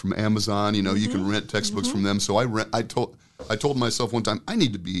textbooks from Amazon. You can rent textbooks from them. So I told myself one time I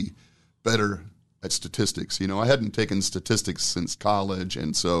need to be better at statistics. I hadn't taken statistics since college,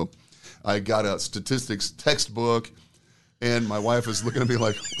 and so I got a statistics textbook, and my wife is looking at me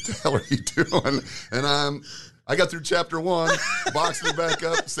like, what the hell are you doing? And I got through chapter 1, boxed it back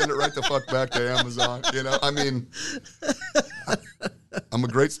up, send it right the fuck back to Amazon. I mean, I'm a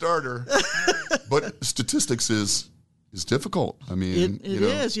great starter, but statistics is difficult. I mean, it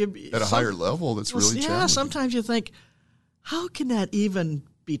is. At a higher level, that's really challenging. Yeah, sometimes you think, how can that even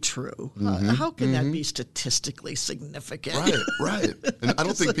be true? How can that be statistically significant? Right. And I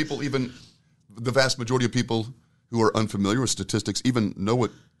don't think the vast majority of people who are unfamiliar with statistics even know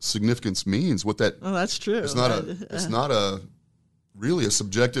what significance means. What that? Oh, that's true. It's not a really a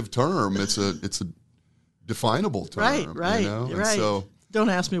subjective term. It's a definable term. Right. Right. So don't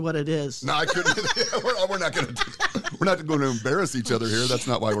ask me what it is. No, I couldn't. We're not going to embarrass each other here. That's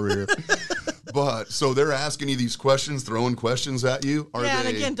not why we're here. But so they're asking you these questions, throwing questions at you. And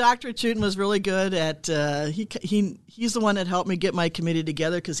again, Dr. Chutin was really good at. He's the one that helped me get my committee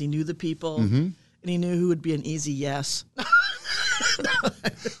together because he knew the people and he knew who would be an easy yes.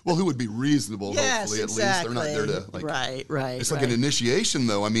 Well, who would be reasonable? Yes, hopefully, exactly. At least they're not there to right. It's like an initiation,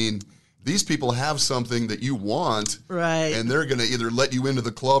 though. I mean, these people have something that you want, right? And they're going to either let you into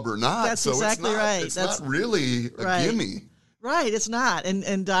the club or not. That's exactly right. It's not really a gimme. Right, it's not.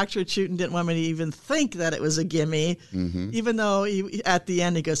 And Dr. Chutin didn't want me to even think that it was a gimme, even though at the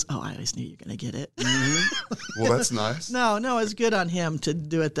end he goes, "Oh, I always knew you were going to get it." Well, that's nice. No, it's good on him to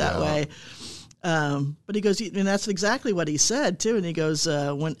do it that way. But he goes, and that's exactly what he said too. And he goes,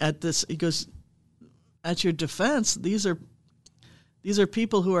 at your defense, these are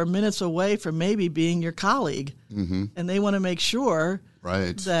people who are minutes away from maybe being your colleague, and they want to make sure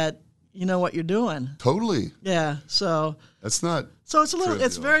that you know what you're doing. Totally. Yeah. So that's not. So it's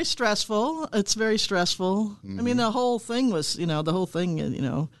it's very stressful. It's very stressful. I mean, the whole thing was, Do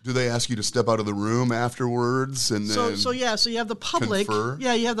they ask you to step out of the room afterwards and then? So you have the public. Confer?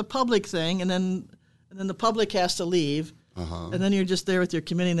 Yeah, you have the public thing, and then the public has to leave, and then you're just there with your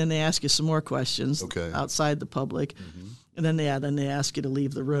committee, and then they ask you some more questions outside the public, and then they ask you to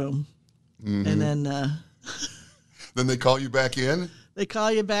leave the room, and then. Then they call you back in. They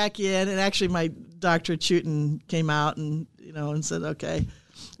call you back in, and actually, my Dr. Chutin came out and said, "Okay,"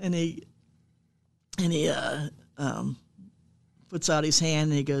 and he puts out his hand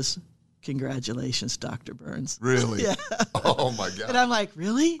and he goes, "Congratulations, Dr. Burns." Really? Yeah. Oh my God! And I'm like,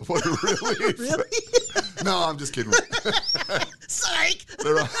 "Really? What really? Really?" No, I'm just kidding. Psych.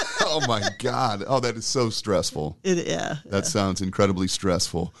 Oh my God! Oh, that is so stressful. That sounds incredibly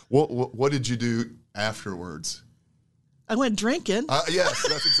stressful. What did you do afterwards? I went drinking. Yes,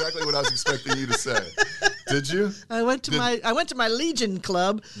 that's exactly what I was expecting you to say. Did you? I went to my Legion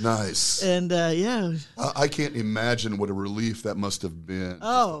club. Nice. And I can't imagine what a relief that must have been.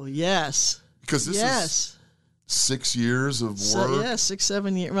 Oh yes. Because this is 6 years of work. 6,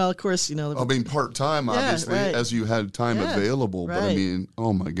 7 years. Well, of course, I mean, part-time, obviously, as you had time available. But I mean,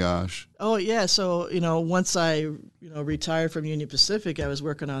 oh my gosh. Oh yeah. So, once I, retired from Union Pacific, I was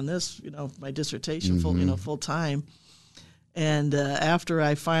working on this, my dissertation full time. And after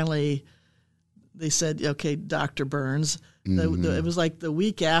I finally, they said, "Okay, Dr. Burns." It was like the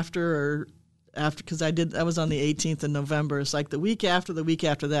week after, because I was on the 18th of November. It's like the week after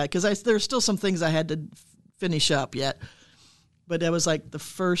that, because there's still some things I had to finish up yet. But that was like the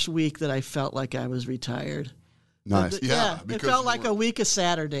first week that I felt like I was retired. Nice, it felt like a week of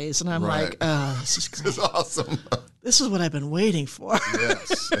Saturdays, and I'm like, "Oh, this is great. This is awesome. This is what I've been waiting for."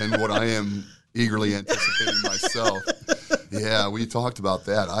 Yes, and what I am eagerly anticipating myself. Yeah, we talked about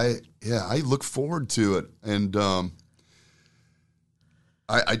that. I look forward to it, and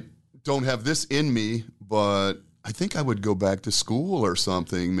I don't have this in me, but I think I would go back to school or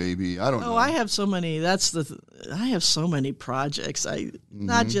something. Maybe I don't know. Oh, I have so many. I have so many projects.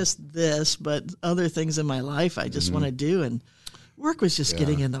 Not just this, but other things in my life I just want to do, and work was just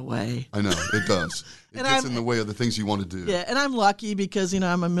getting in the way. I know it does. It gets in the way of the things you want to do. Yeah, and I'm lucky because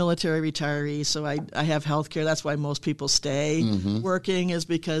I'm a military retiree, so I have health care. That's why most people stay working, is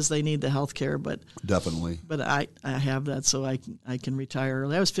because they need the health care. But definitely. But I have that, so I can retire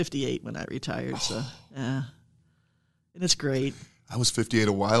early. I was 58 when I retired, so yeah, and it's great. I was 58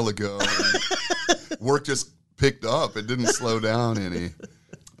 a while ago. And work just picked up. It didn't slow down any.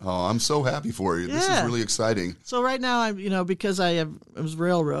 Oh, I'm so happy for you. This is really exciting. So right now, I'm because it was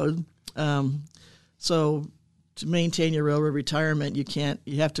railroad. So to maintain your railroad retirement,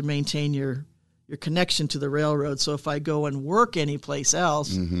 you have to maintain your connection to the railroad. So if I go and work anyplace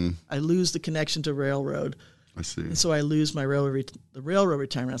else, I lose the connection to railroad. I see. And so I lose my railroad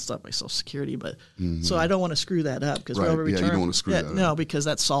retirement. That's not my Social Security, but so I don't want to screw that up because railroad retirement. You don't want to screw that up. No, because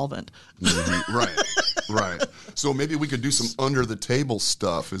that's solvent. Right. So maybe we could do some under the table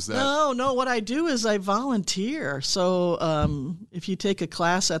stuff. Is that? No. What I do is I volunteer. So if you take a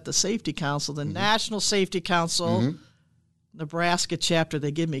class at the Safety Council, the National Safety Council, Nebraska chapter,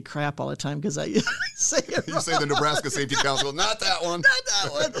 they give me crap all the time because I say it You say the Nebraska Safety Council, not that one. Not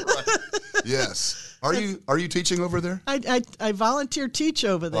that one. Right. Yes. Are you teaching over there? I volunteer teach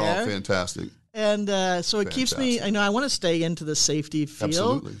over there. Oh, fantastic. And so it keeps me, I want to stay into the safety field.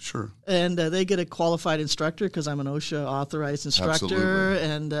 Absolutely, sure. And they get a qualified instructor because I'm an OSHA authorized instructor. Absolutely.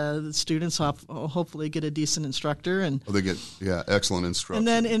 And the students hopefully get a decent instructor. And they get, excellent instruction. And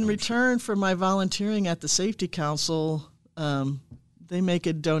then in return for my volunteering at the Safety Council, they make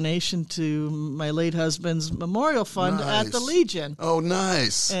a donation to my late husband's memorial fund at the Legion. Oh,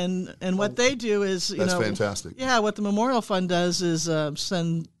 nice. And what they do is, that's fantastic. Yeah, what the memorial fund does is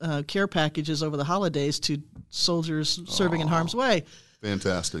send care packages over the holidays to soldiers serving in harm's way.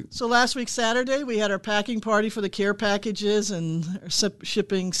 Fantastic. So last week, Saturday, we had our packing party for the care packages and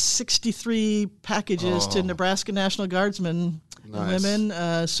shipping 63 packages to Nebraska National Guardsmen and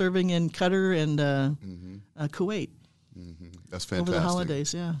women serving in Qatar and Kuwait. That's fantastic. Over the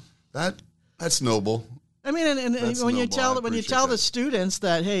holidays, yeah. That's noble. I mean, and when you tell the students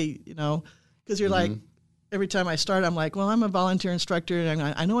that, hey, because you're like, every time I start, I'm like, well, I'm a volunteer instructor, and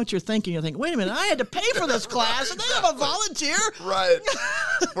I know what you're thinking. You think, wait a minute, I had to pay for this class, and then I'm a volunteer. Right.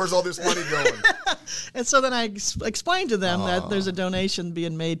 Where's all this money going? And so then I explained to them that there's a donation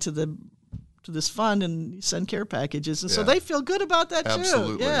being made to this fund, and you send care packages, and so they feel good about that too.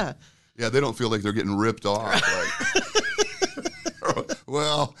 Absolutely. Yeah. Yeah, they don't feel like they're getting ripped off. Like,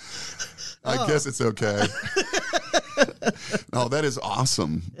 well, I guess it's okay. No, that is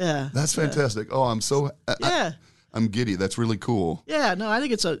awesome. Yeah. That's fantastic. Oh, I'm so I'm giddy. That's really cool. Yeah, no, I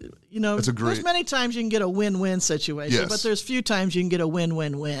think it's there's many times you can get a win-win situation, but there's few times you can get a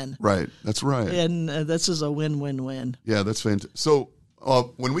win-win-win. Right. That's right. And this is a win-win-win. Yeah, that's fantastic. So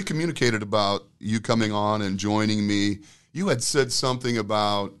when we communicated about you coming on and joining me, you had said something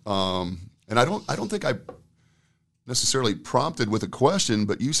about, and I don't think I necessarily prompted with a question,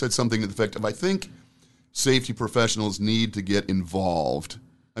 but you said something to the effect of, I think safety professionals need to get involved.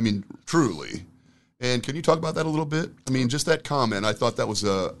 I mean, truly. And can you talk about that a little bit? I mean, just that comment, I thought that was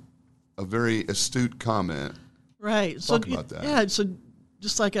a very astute comment. Right. Talk about that. Yeah, so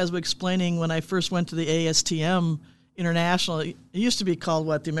just like I was explaining when I first went to the ASTM International, it used to be called,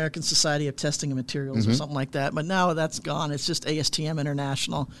 the American Society of Testing and Materials or something like that, but now that's gone. It's just ASTM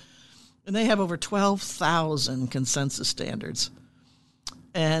International. And they have over 12,000 consensus standards.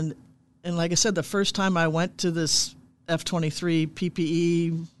 And like I said, the first time I went to this F-23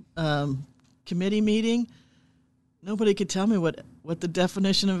 PPE committee meeting, nobody could tell me what the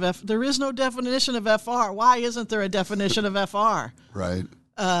definition of there is no definition of FR. Why isn't there a definition of FR? Right.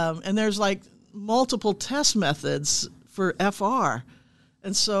 And there's like multiple test methods for FR.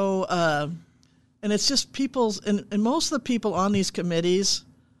 And so, and it's just and most of the people on these committees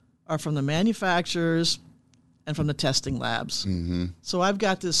are from the manufacturers and from the testing labs. Mm-hmm. So I've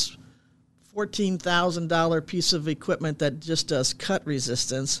got this $14,000 piece of equipment that just does cut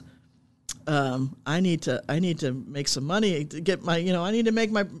resistance. I need to make some money to get I need to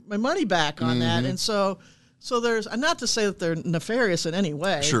make my money back on that. And so there's, not to say that they're nefarious in any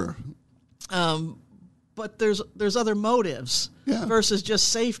way. Sure. But there's other motives versus just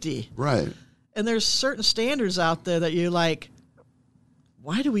safety. Right. And there's certain standards out there that you're like,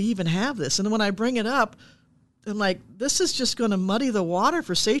 why do we even have this? And when I bring it up, I'm like, this is just going to muddy the water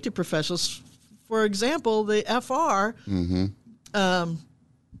for safety professionals. For example, the FR,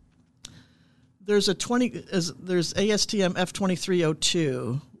 there's ASTM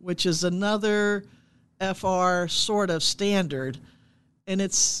F2302, which is another FR sort of standard.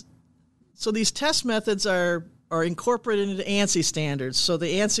 And so these test methods are incorporated into ANSI standards. So the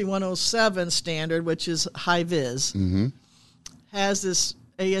ANSI 107 standard, which is high vis, has this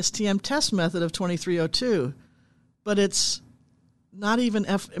ASTM test method of 2302. But it's not even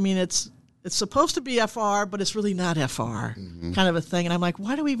it's supposed to be FR, but it's really not FR, kind of a thing. And I'm like,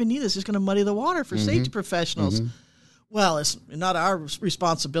 why do we even need this? It's going to muddy the water for safety professionals. Well, it's not our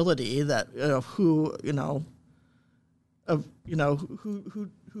responsibility that who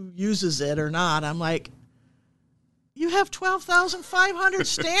uses it or not. I'm like, you have 12,500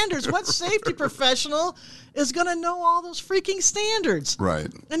 standards. What safety professional is going to know all those freaking standards? Right.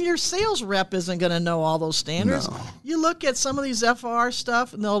 And your sales rep isn't going to know all those standards. No. You look at some of these FR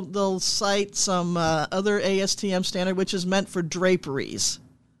stuff, and they'll cite some other ASTM standard, which is meant for draperies.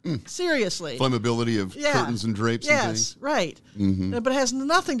 Seriously. Flammability of curtains and drapes and things. Yes, right. But it has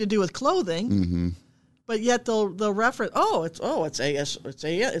nothing to do with clothing. But yet they'll reference, it's ANSI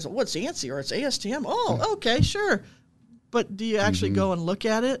or it's ASTM. Oh, okay, sure. But do you actually go and look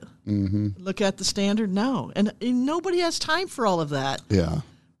at it? Look at the standard? No. And nobody has time for all of that. Yeah.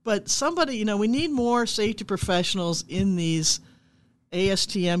 But somebody, we need more safety professionals in these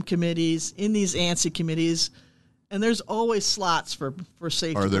ASTM committees, in these ANSI committees, and there's always slots for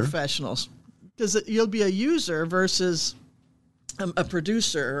safety professionals. Because you'll be a user versus a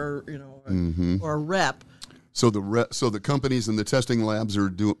producer or a rep. So the companies and the testing labs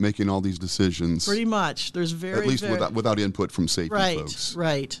are making all these decisions. Pretty much. There's at least without input from safety folks.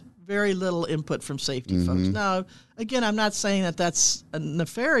 Right. Very little input from safety folks. Now, again, I'm not saying that that's a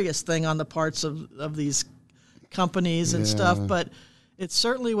nefarious thing on the parts of these companies and stuff, but it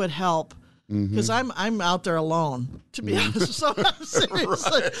certainly would help. Because I'm out there alone, to be honest. So I'm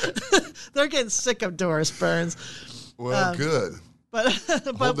seriously, they're getting sick of Doris Burns. Well, good. But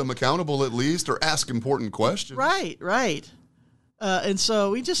hold them accountable at least, or ask important questions. Right. And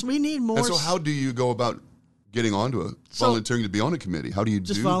so we need more. And so, how do you go about getting onto volunteering to be on a committee? How do you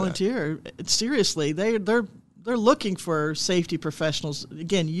just do volunteer? That? Seriously, they're looking for safety professionals,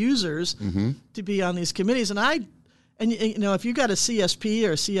 again, users, to be on these committees. And if you got a CSP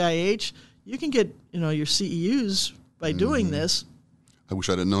or a CIH, you can get your CEUs by doing this. I wish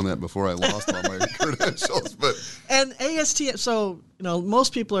I'd have known that before I lost all my credentials. But And ASTM, so,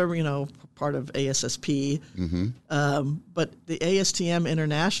 most people are, part of ASSP, but the ASTM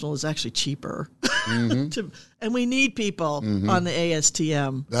International is actually cheaper. And we need people on the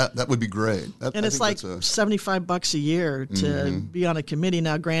ASTM. that would be great. And it's like $75 a year to be on a committee.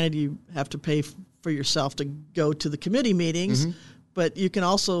 Now, granted, you have to pay for yourself to go to the committee meetings, but you can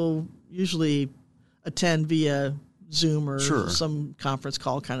also usually attend via Zoom or some conference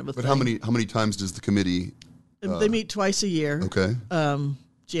call kind of a thing. But how many times does the committee? They meet twice a year. Okay.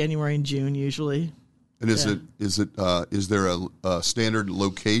 January and June usually. And is there a standard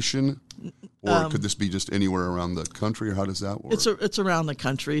location, or could this be just anywhere around the country, or how does that work? It's around the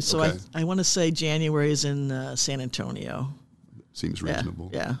country. So Okay. I want to say January is in San Antonio. Seems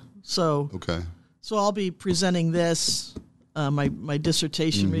reasonable. Yeah. So Okay. So I'll be presenting this, my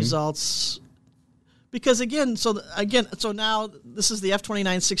dissertation results, because so now this is the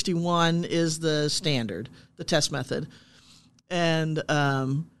F2961 is the standard, the test method, and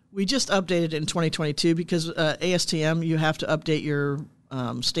we just updated it in 2022 because ASTM, you have to update your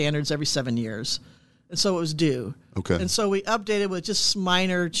standards every 7 years, and so it was due. Okay. And so we updated with just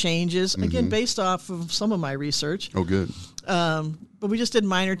minor changes, again based off of some of my research. Oh, good. But we just did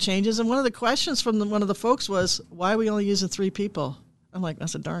minor changes. And one of the questions from one of the folks was, why are we only using 3 people? I'm like,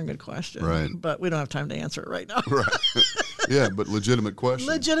 that's a darn good question. Right. But we don't have time to answer it right now. Right. Yeah, but legitimate question.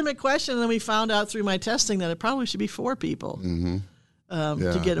 Legitimate question. And then we found out through my testing that it probably should be 4 people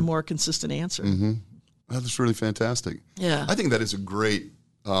to get a more consistent answer. That's really fantastic. Yeah. I think that is a great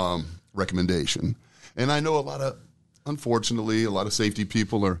recommendation. And I know unfortunately, a lot of safety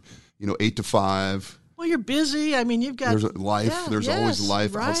people are, 8 to 5. Well, you're busy. I mean, you've got... There's life. Yeah, There's always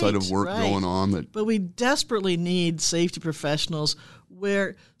life outside of work going on. But we desperately need safety professionals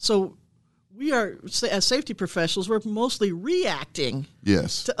so we are, as safety professionals, we're mostly reacting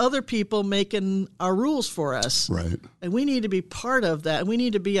to other people making our rules for us. Right. And we need to be part of that. And we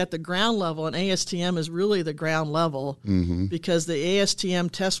need to be at the ground level. And ASTM is really the ground level because the ASTM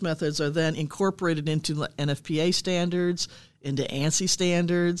test methods are then incorporated into the NFPA standards, into ANSI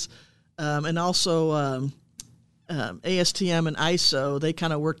standards, and also ASTM and ISO. They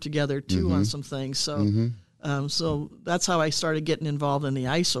kind of work together too on some things. So. So that's how I started getting involved in the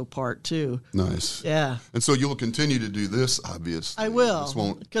ISO part too. Nice. Yeah. And so you'll continue to do this, obviously. I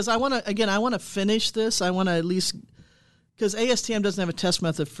will, because I want to finish this. I want to at least, because ASTM doesn't have a test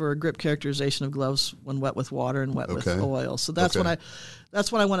method for grip characterization of gloves when wet with water and wet with oil. So that's what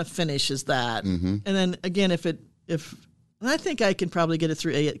I want to finish is that. And then again, and I think I can probably get it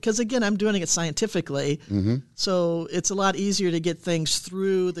through because again, I'm doing it scientifically, so it's a lot easier to get things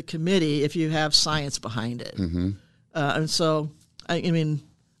through the committee if you have science behind it. And so, I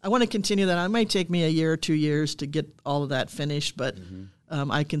want to continue that. It might take me a year or 2 years to get all of that finished, but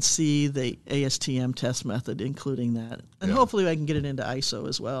I can see the ASTM test method including that, and hopefully I can get it into ISO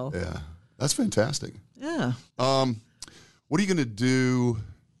as well. Yeah, that's fantastic. Yeah. What are you going to do?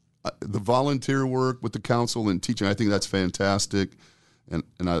 The volunteer work with the council and teaching, I think that's fantastic, and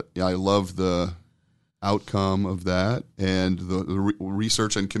I love the outcome of that and the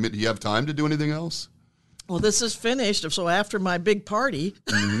research and commit. Do you have time to do anything else? Well, this is finished, so after my big party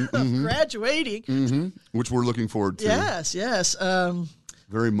of graduating, which we're looking forward to. Yes,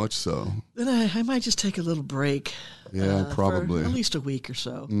 very much so. Then I might just take a little break. Yeah, probably for at least a week or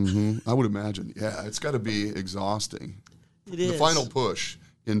so. I would imagine. Yeah, it's got to be exhausting. It is. The final push.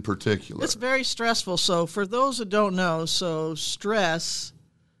 In particular, it's very stressful. So for those who don't know, stress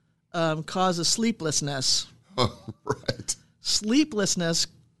causes sleeplessness. Right. Sleeplessness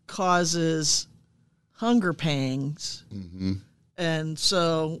causes hunger pangs. And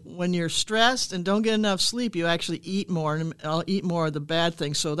so when you're stressed and don't get enough sleep, you actually eat more, and I'll eat more of the bad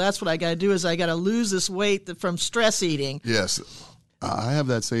things. So that's what I got to do is I got to lose this weight from stress eating. Yes, I have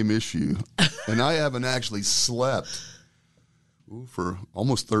that same issue, and I haven't actually slept for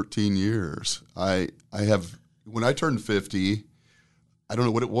almost 13 years. I have, when I turned 50, I don't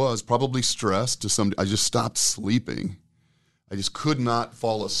know what it was, probably stress to some, I just stopped sleeping. I just could not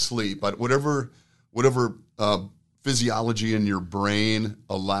fall asleep. But whatever physiology in your brain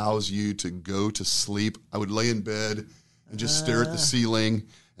allows you to go to sleep, I would lay in bed and just stare at the ceiling,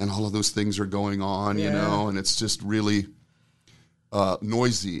 and all of those things are going on, and it's just really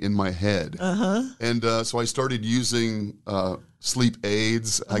noisy in my head. And so I started using sleep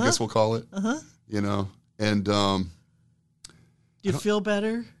aids, I guess we'll call it, and do you feel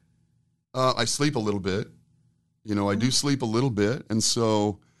better? I sleep a little bit, I do sleep a little bit, and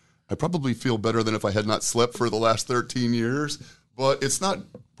so I probably feel better than if I had not slept for the last 13 years, but it's not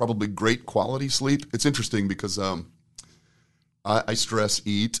probably great quality sleep. It's interesting because I stress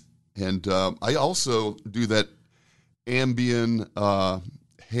eat, and I also do that Ambien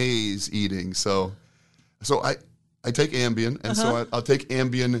haze eating. So I take Ambien, and so I'll take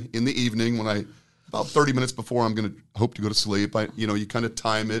Ambien in the evening when about 30 minutes before I'm going to hope to go to sleep. You kind of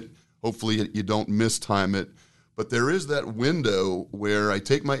time it. Hopefully you don't mistime it. But there is that window where I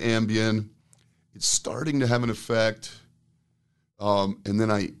take my Ambien, it's starting to have an effect, and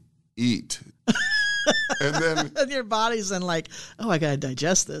then I eat. And then and your body's then like, oh, I got to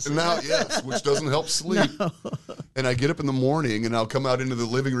digest this. Now, yes, which doesn't help sleep. No. And I get up in the morning and I'll come out into the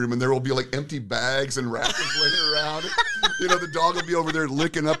living room and there will be like empty bags and wrappers laying around. The dog will be over there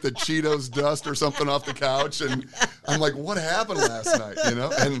licking up the Cheetos dust or something off the couch. And I'm like, what happened last night?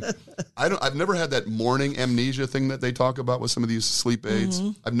 And I've never had that morning amnesia thing that they talk about with some of these sleep aids.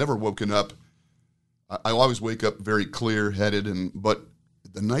 Mm-hmm. I've never woken up. I always wake up very clear-headed, but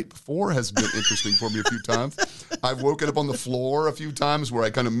the night before has been interesting for me a few times. I've woken up on the floor a few times where I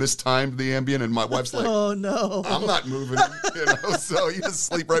kind of mistimed the Ambien, and my wife's like, "Oh no, I'm not moving." So you just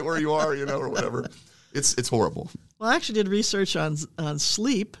sleep right where you are, or whatever. It's horrible. Well, I actually did research on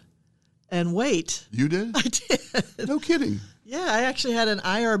sleep and weight. You did? I did. No kidding. Yeah, I actually had an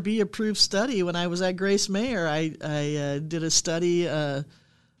IRB approved study when I was at Grace Mayer. I did a study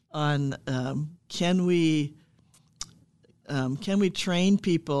on can we train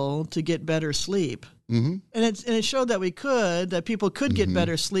people to get better sleep? Mm-hmm. And it showed that people could get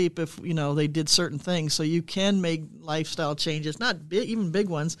better sleep if they did certain things. So you can make lifestyle changes, not even big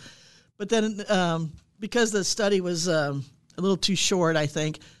ones, but then because the study was a little too short, I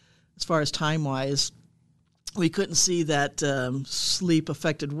think, as far as time wise, we couldn't see that sleep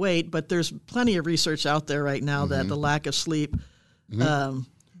affected weight. But there's plenty of research out there right now that the lack of sleep and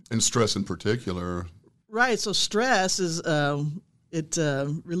stress in particular. Right. So stress is it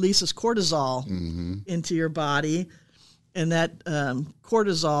releases cortisol into your body, and that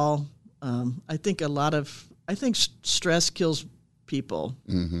cortisol. I think stress kills people,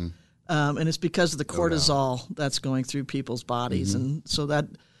 and it's because of the cortisol that's going through people's bodies, and so that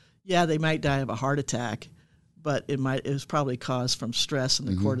they might die of a heart attack, but it was probably caused from stress and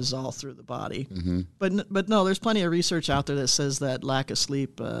the cortisol through the body. But no, there's plenty of research out there that says that lack of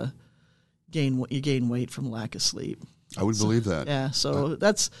sleep. You gain weight from lack of sleep. I would believe that. Yeah, so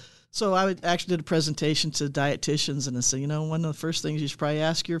I actually did a presentation to dietitians, and I said, one of the first things you should probably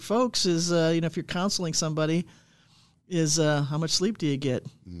ask your folks is, if you're counseling somebody, is how much sleep do you get?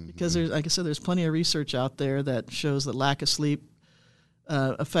 Because like I said, there's plenty of research out there that shows that lack of sleep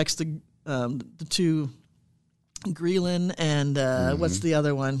affects the two ghrelin and what's the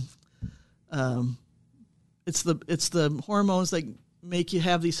other one? It's the hormones that make you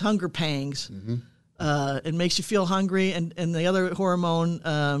have these hunger pangs. It makes you feel hungry, and the other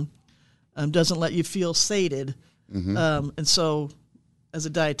hormone doesn't let you feel sated. And so as a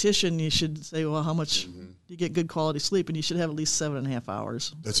dietitian, you should say, well, how much do you get good quality sleep? And you should have at least 7.5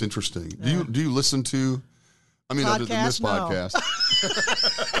 hours. That's interesting. Yeah. Do you listen to, other than this podcast?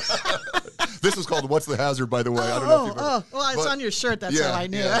 This is called What's the Hazard, by the way. I don't know if you've ever. Well, it's on your shirt. That's how I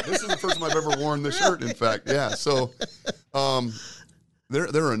knew. Yeah. This is the first time I've ever worn this shirt, in fact. Yeah. So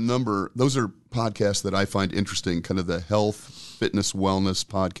there are a number. Those are podcasts that I find interesting, kind of the health, fitness, wellness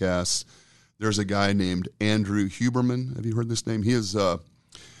podcasts. There's a guy named Andrew Huberman. Have you heard this name? He's a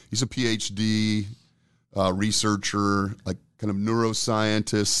PhD researcher, like kind of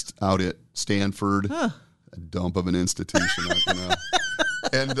neuroscientist out at Stanford, a dump of an institution,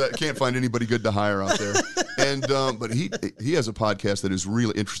 and can't find anybody good to hire out there. And but he has a podcast that is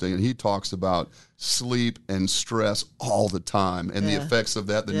really interesting, and he talks about sleep and stress all the time, and the effects of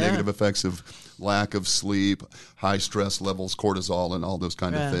that, the negative effects of lack of sleep, high stress levels, cortisol, and all those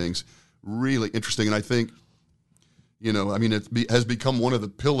kind of things. Really interesting, and I think, it has become one of the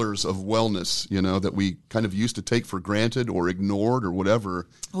pillars of wellness, that we kind of used to take for granted or ignored or whatever.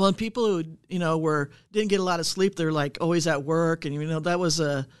 Well, and people who, didn't get a lot of sleep, they're like always at work, and that was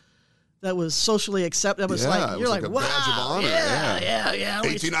socially accepted. That was you're like, wow, badge of honor. Yeah.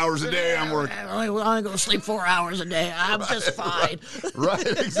 18 hours a day, I'm working. I only go to sleep 4 hours a day. I'm just fine. Right,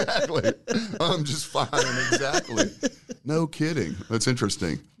 exactly. I'm just fine, exactly. No kidding. That's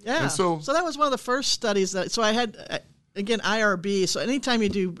interesting. Yeah. And so that was one of the first studies so I had, again, IRB. So anytime you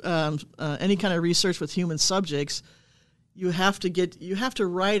do any kind of research with human subjects, you have to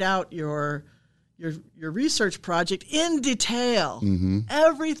write out your research project in detail,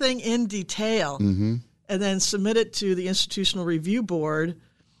 everything in detail, and then submit it to the Institutional Review Board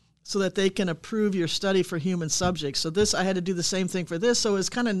so that they can approve your study for human subjects. So I had to do the same thing for this. So it's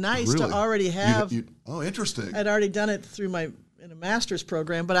kind of nice to already have. Oh, interesting. I'd already done it through my in a master's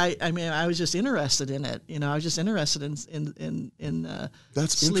program, but I mean, I was just interested in it. I was just interested in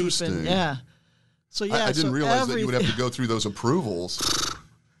that's sleep interesting. and yeah. So yeah, I didn't realize that you would have to go through those approvals.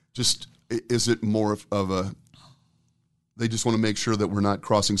 Just is it more of a? They just want to make sure that we're not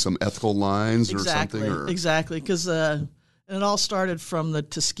crossing some ethical lines or something. Exactly, because and it all started from the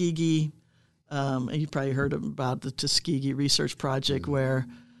Tuskegee. And you probably heard about the Tuskegee Research Project, where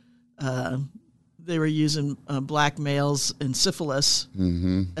they were using black males in syphilis.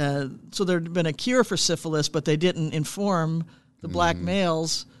 So there had been a cure for syphilis, but they didn't inform the black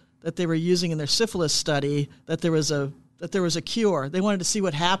males that they were using in their syphilis study that there was a cure. They wanted to see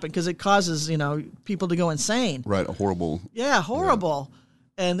what happened because it causes people to go insane. Right, a horrible. Yeah, horrible. Yeah.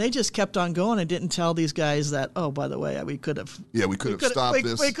 And they just kept on going and didn't tell these guys that, oh, by the way, we could have. Yeah, we could have stopped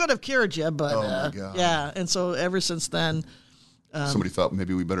this. We could have cured you, but oh my God. Yeah. And so ever since then. Somebody thought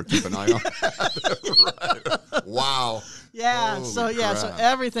maybe we better keep an eye on that. Right. Wow. Yeah. Holy so crap. so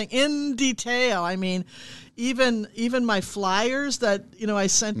everything in detail. I mean, even my flyers that I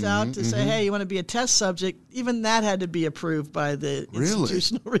sent out to say, hey, you want to be a test subject. Even that had to be approved by the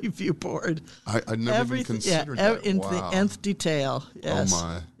Institutional Review Board. I never even considered that. In wow. the nth detail. Yes. Oh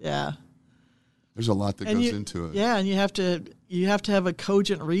my. Yeah. There's a lot that goes into it. Yeah, and you have to have a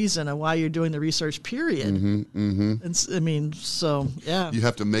cogent reason of why you're doing the research. Period. And I mean, so yeah. You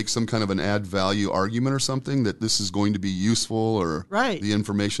have to make some kind of an add value argument or something that this is going to be useful or the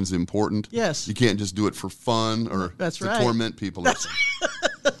information's important. Yes. You can't just do it for fun or to torment people.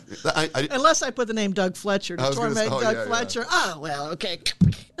 Unless I put the name Doug Fletcher to torment Doug Fletcher. Yeah. Oh well, okay.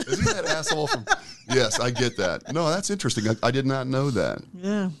 Is he that asshole from? Yes, I get that. No, that's interesting. I did not know that.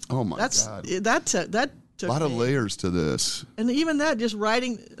 Yeah. Oh my God. That took a lot of layers to this. And even that, just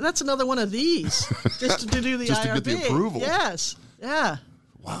writing. That's another one of these, just to do the just IRB. to get the approval. Yes. Yeah.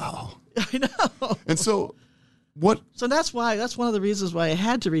 Wow. I know. And so. What? So that's one of the reasons why I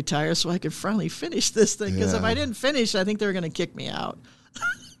had to retire, so I could finally finish this thing. Because if I didn't finish, I think they were going to kick me out.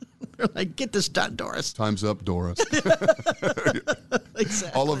 They're like, get this done, Doris. Time's up, Doris.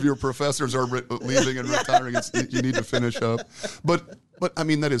 Exactly. All of your professors are leaving and retiring. You need to finish up. But I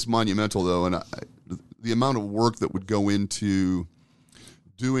mean, that is monumental, though. And the amount of work that would go into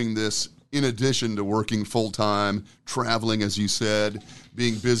doing this, in addition to working full-time, traveling, as you said,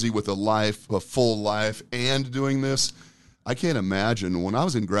 being busy with a full life, and doing this, I can't imagine. When I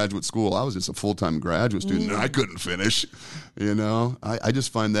was in graduate school, I was just a full-time graduate student, and I couldn't finish. I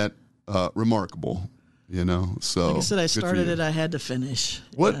just find that remarkable. So like I said, I started it. I had to finish.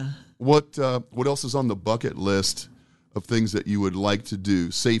 What else is on the bucket list of things that you would like to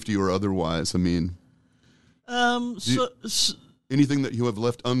do, safety or otherwise? I mean, anything that you have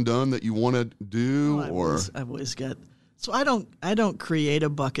left undone that you want to do, I've always got. So I don't create a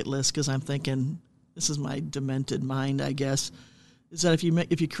bucket list because I'm thinking, this is my demented mind, I guess, is that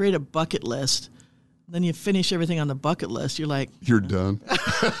if you create a bucket list, then you finish everything on the bucket list, you're done.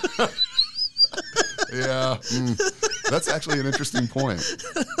 Yeah, that's actually an interesting point.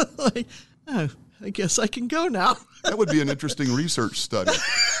 I guess I can go now. That would be an interesting research study.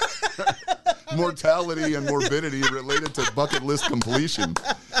 Mortality and morbidity related to bucket list completion.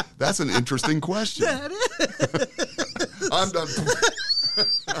 That's an interesting question. That is. I'm done.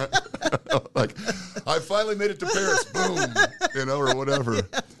 I finally made it to Paris. Boom. Or whatever. Yeah.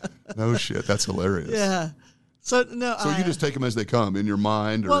 No shit. That's hilarious. Yeah. So no. So you just take them as they come in your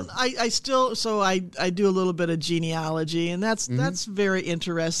mind. Well, I still. So I do a little bit of genealogy, and that's very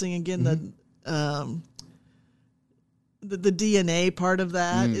interesting. Again, the DNA part of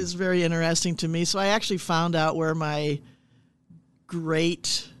that is very interesting to me. So I actually found out where my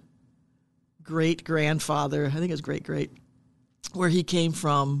great grandfather, I think it's great, where he came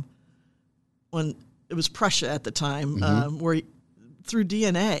from when it was Prussia at the time, through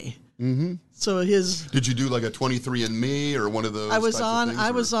DNA. Mm-hmm. So Did you do like a 23andMe or one of those? I was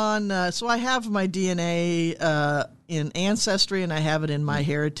on. So I have my DNA in Ancestry, and I have it in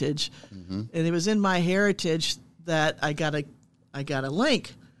MyHeritage, and it was in MyHeritage that I got a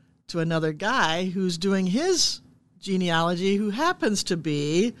link to another guy who's doing his genealogy, who happens to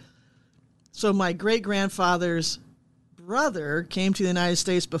be. So my great grandfather's brother came to the United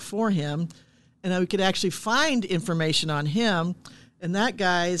States before him, and we could actually find information on him. And that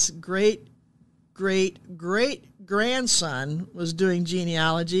guy's great grandson was doing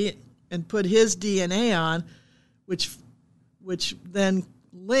genealogy and put his DNA on, which then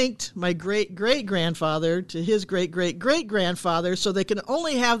linked my great grandfather to his great grandfather, so they can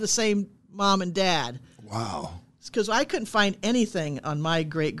only have the same mom and dad. Wow. Because I couldn't find anything on my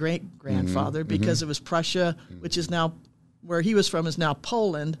great grandfather because it was Prussia, which is now where he was from is now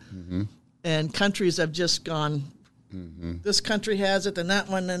Poland, and countries have just gone this country has it, then that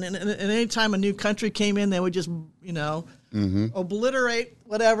one. And any time a new country came in, they would just, obliterate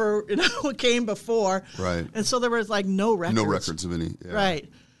whatever, came before. Right. And so there was like no records. No records of any. Yeah. Right.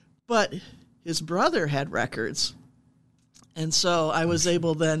 But his brother had records. And so I was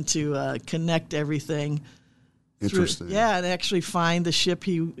able then to connect everything. Interesting. And actually find the ship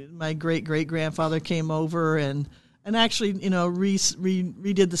my great-great-grandfather came over and actually,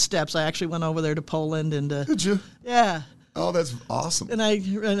 redid the steps. I actually went over there to Poland and Did you? Yeah. Oh, that's awesome. And I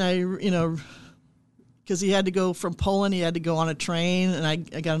because he had to go from Poland, he had to go on a train, and I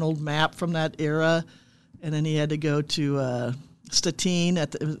got an old map from that era, and then he had to go to Stettin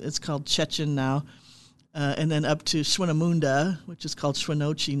it's called Chechen now. And then up to Swinemunda, which is called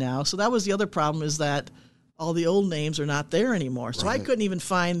Swinoujscie now. So that was the other problem, is that all the old names are not there anymore. So I couldn't even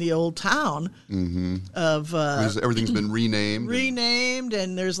find the old town of... because everything's been renamed.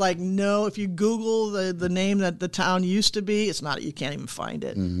 And there's like if you Google the name that the town used to be, it's not, you can't even find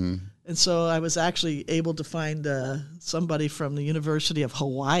it. Mm-hmm. And so I was actually able to find somebody from the University of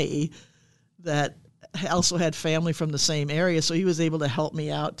Hawaii that also had family from the same area, so he was able to help me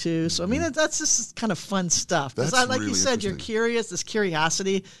out too. So I mean, that's just kind of fun stuff. Because like really you said, you're curious. This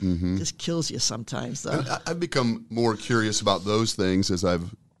curiosity just kills you sometimes, though. I've become more curious about those things as I've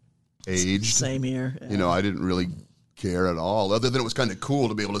aged. Same here. Yeah. I didn't really care at all, other than it was kind of cool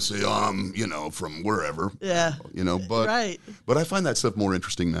to be able to say, from wherever. Yeah. But right. But I find that stuff more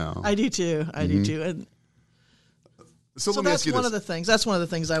interesting now. I do too. And So let me that's ask you one this. of the things. That's one of the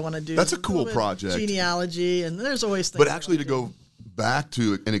things I want to do. That's a cool project. Genealogy, and there's always things. But actually, to go back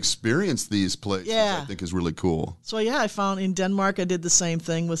to and experience these places, I think is really cool. So I found in Denmark, I did the same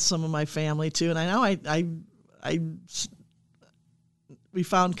thing with some of my family too, and I know we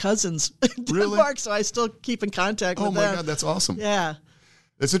found cousins in Denmark, so I still keep in contact with them. Oh my God, that's awesome. Yeah,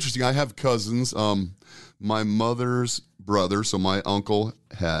 it's interesting. I have cousins. My mother's brother, so my uncle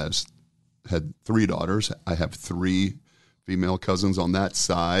had 3 daughters. I have 3 female cousins on that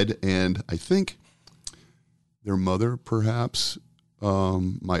side, and I think their mother, perhaps,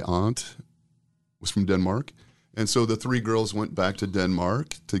 my aunt, was from Denmark. And so the 3 girls went back to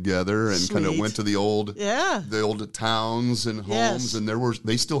Denmark together and kind of went to the old towns and homes, and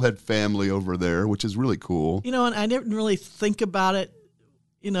they still had family over there, which is really cool. And I didn't really think about it.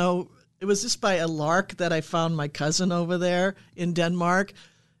 It was just by a lark that I found my cousin over there in Denmark.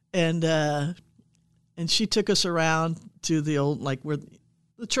 And she took us around to the old, like where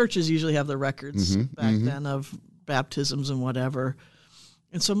the churches usually have the records back then of baptisms and whatever.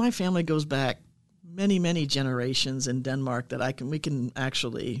 And so my family goes back many, many generations in Denmark that we can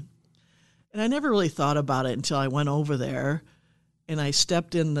actually, and I never really thought about it until I went over there and I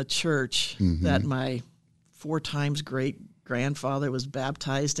stepped in the church that my 4 times great grandfather was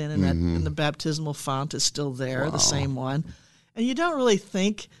baptized in, and the baptismal font is still there, the same one. And you don't really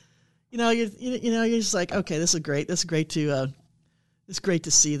think, you're just like, okay, this is great. This is great it's great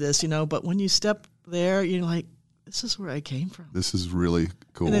to see this, But when you step there, you're like, this is where I came from. This is really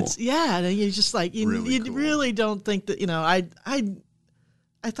cool. And and you're just like, you really don't think that,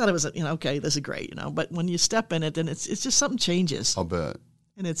 I thought it was, okay, this is great, But when you step in it, then it's just something changes. I'll bet.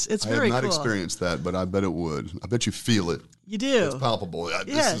 And it's very cool. I have not experienced that, but I bet it would. I bet you feel it. You do. It's palpable.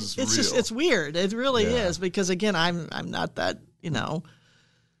 This is real. It's weird. It really is, because again, I'm not that, I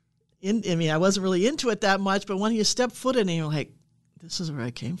wasn't really into it that much, but when you step foot in it, you're like, this is where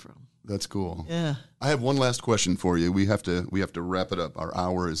I came from. That's cool. Yeah. I have one last question for you. We have to wrap it up. Our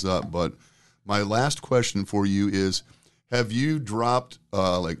hour is up, but my last question for you is, have you dropped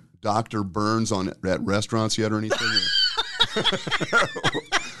like Dr. Burns at restaurants yet or anything?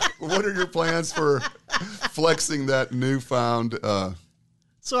 What are your plans for flexing that newfound?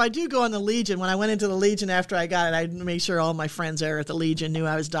 So I do go on the Legion. When I went into the Legion after I got it, I made sure all my friends there at the Legion knew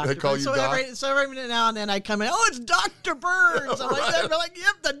I was Dr. They call Burns. you Doc? So every now and then I come in, it's Dr. Burns. I'm like, they're like,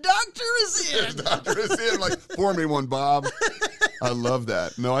 yep, the doctor is in. The doctor is in. Like, pour me one, Bob. I love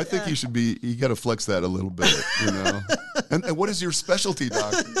that. No, I think you got to flex that a little bit, And what is your specialty,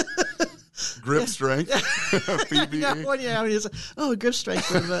 doctor? Grip strength, PBE. Grip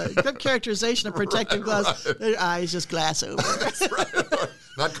strength, grip characterization of protective gloves. Right. Their eyes just glass over. That's right.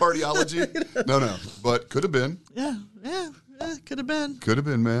 Not cardiology. No. But could have been. Yeah, could have been. Could have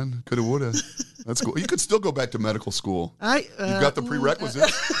been, man. Could have, would have. That's cool. You could still go back to medical school. You've got the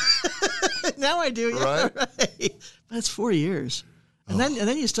prerequisites. Now I do. Yeah, right. But it's 4 years. And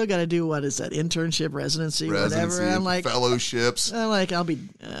then you still got to do, what is that, internship, residency, whatever. I'm like, fellowships. I'm like, I'll be...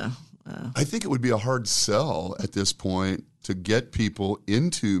 I think it would be a hard sell at this point to get people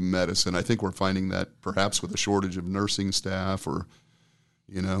into medicine. I think we're finding that perhaps with a shortage of nursing staff or,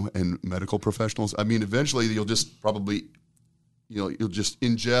 and medical professionals. I mean, eventually you'll just probably, you'll just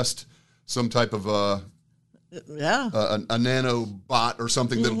ingest some type of a nanobot or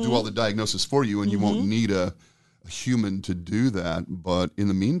something that'll do all the diagnosis for you, and you won't need a human to do that. But in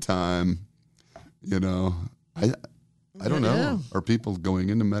the meantime, I don't know. Yeah. Are people going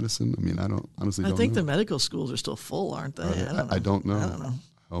into medicine? I mean, I don't honestly. I think the medical schools are still full, aren't they? I don't know.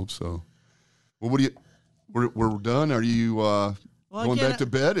 I hope so. Well, what do you? We're done. Are you going back to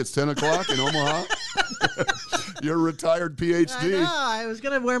bed? It's 10 o'clock in Omaha. You're a retired PhD. I know. I was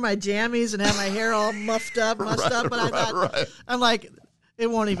going to wear my jammies and have my hair all mussed up, but I thought, I'm like, it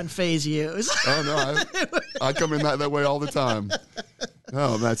won't even phase you. Oh, no. I come in that way all the time.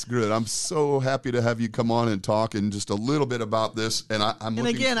 Oh, that's good. I'm so happy to have you come on and talk and just a little bit about this. And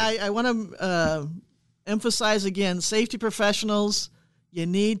I want to emphasize again, safety professionals, you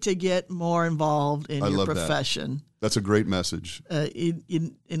need to get more involved in your profession. That's a great message.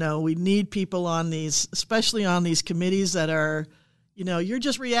 We need people on these, especially on these committees that are, you're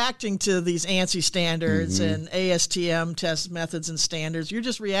just reacting to these ANSI standards and ASTM test methods and standards. You're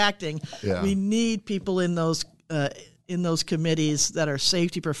just reacting. Yeah. We need people in those committees that are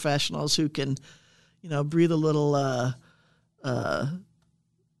safety professionals who can, breathe a little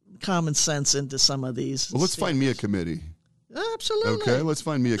common sense into some of these. Well, let's find me a committee. Absolutely. Okay, let's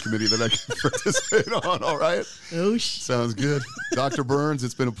find me a committee that I can participate on, all right? Sounds good. Dr. Burns,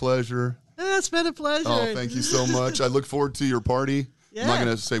 it's been a pleasure. It's been a pleasure. Oh, thank you so much. I look forward to your party. Yeah. I'm not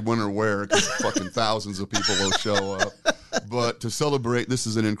going to say when or where because fucking thousands of people will show up. But to celebrate, this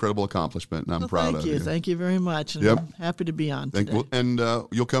is an incredible accomplishment, and I'm proud of you. Thank you very much. And I'm happy to be on today. And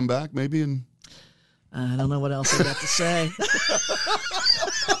you'll come back maybe? I don't know what else I got to say.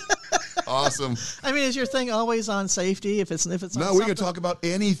 Awesome. I mean, is your thing always on safety? If it's no, we can talk about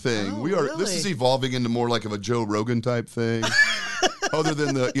anything. Oh, Really? This is evolving into more like of a Joe Rogan type thing, other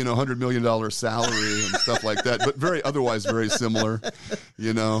than the $100 million salary and stuff like that. But otherwise very similar,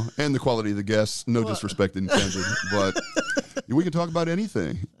 and the quality of the guests. No disrespect intended, but we can talk about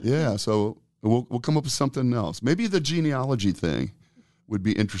anything. Yeah. So we'll come up with something else. Maybe the genealogy thing would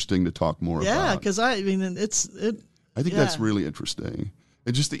be interesting to talk more about. Yeah, because I think that's really interesting.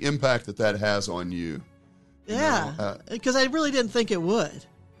 And just the impact that has on you. Yeah, because I really didn't think it would.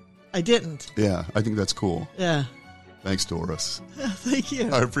 I didn't. Yeah, I think that's cool. Yeah. Thanks, Doris. Thank you.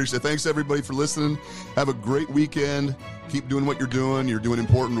 I appreciate it. Thanks, everybody, for listening. Have a great weekend. Keep doing what you're doing. You're doing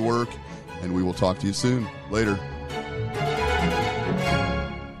important work. And we will talk to you soon. Later.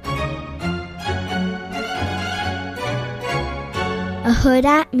 A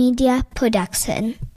Huda Media Production.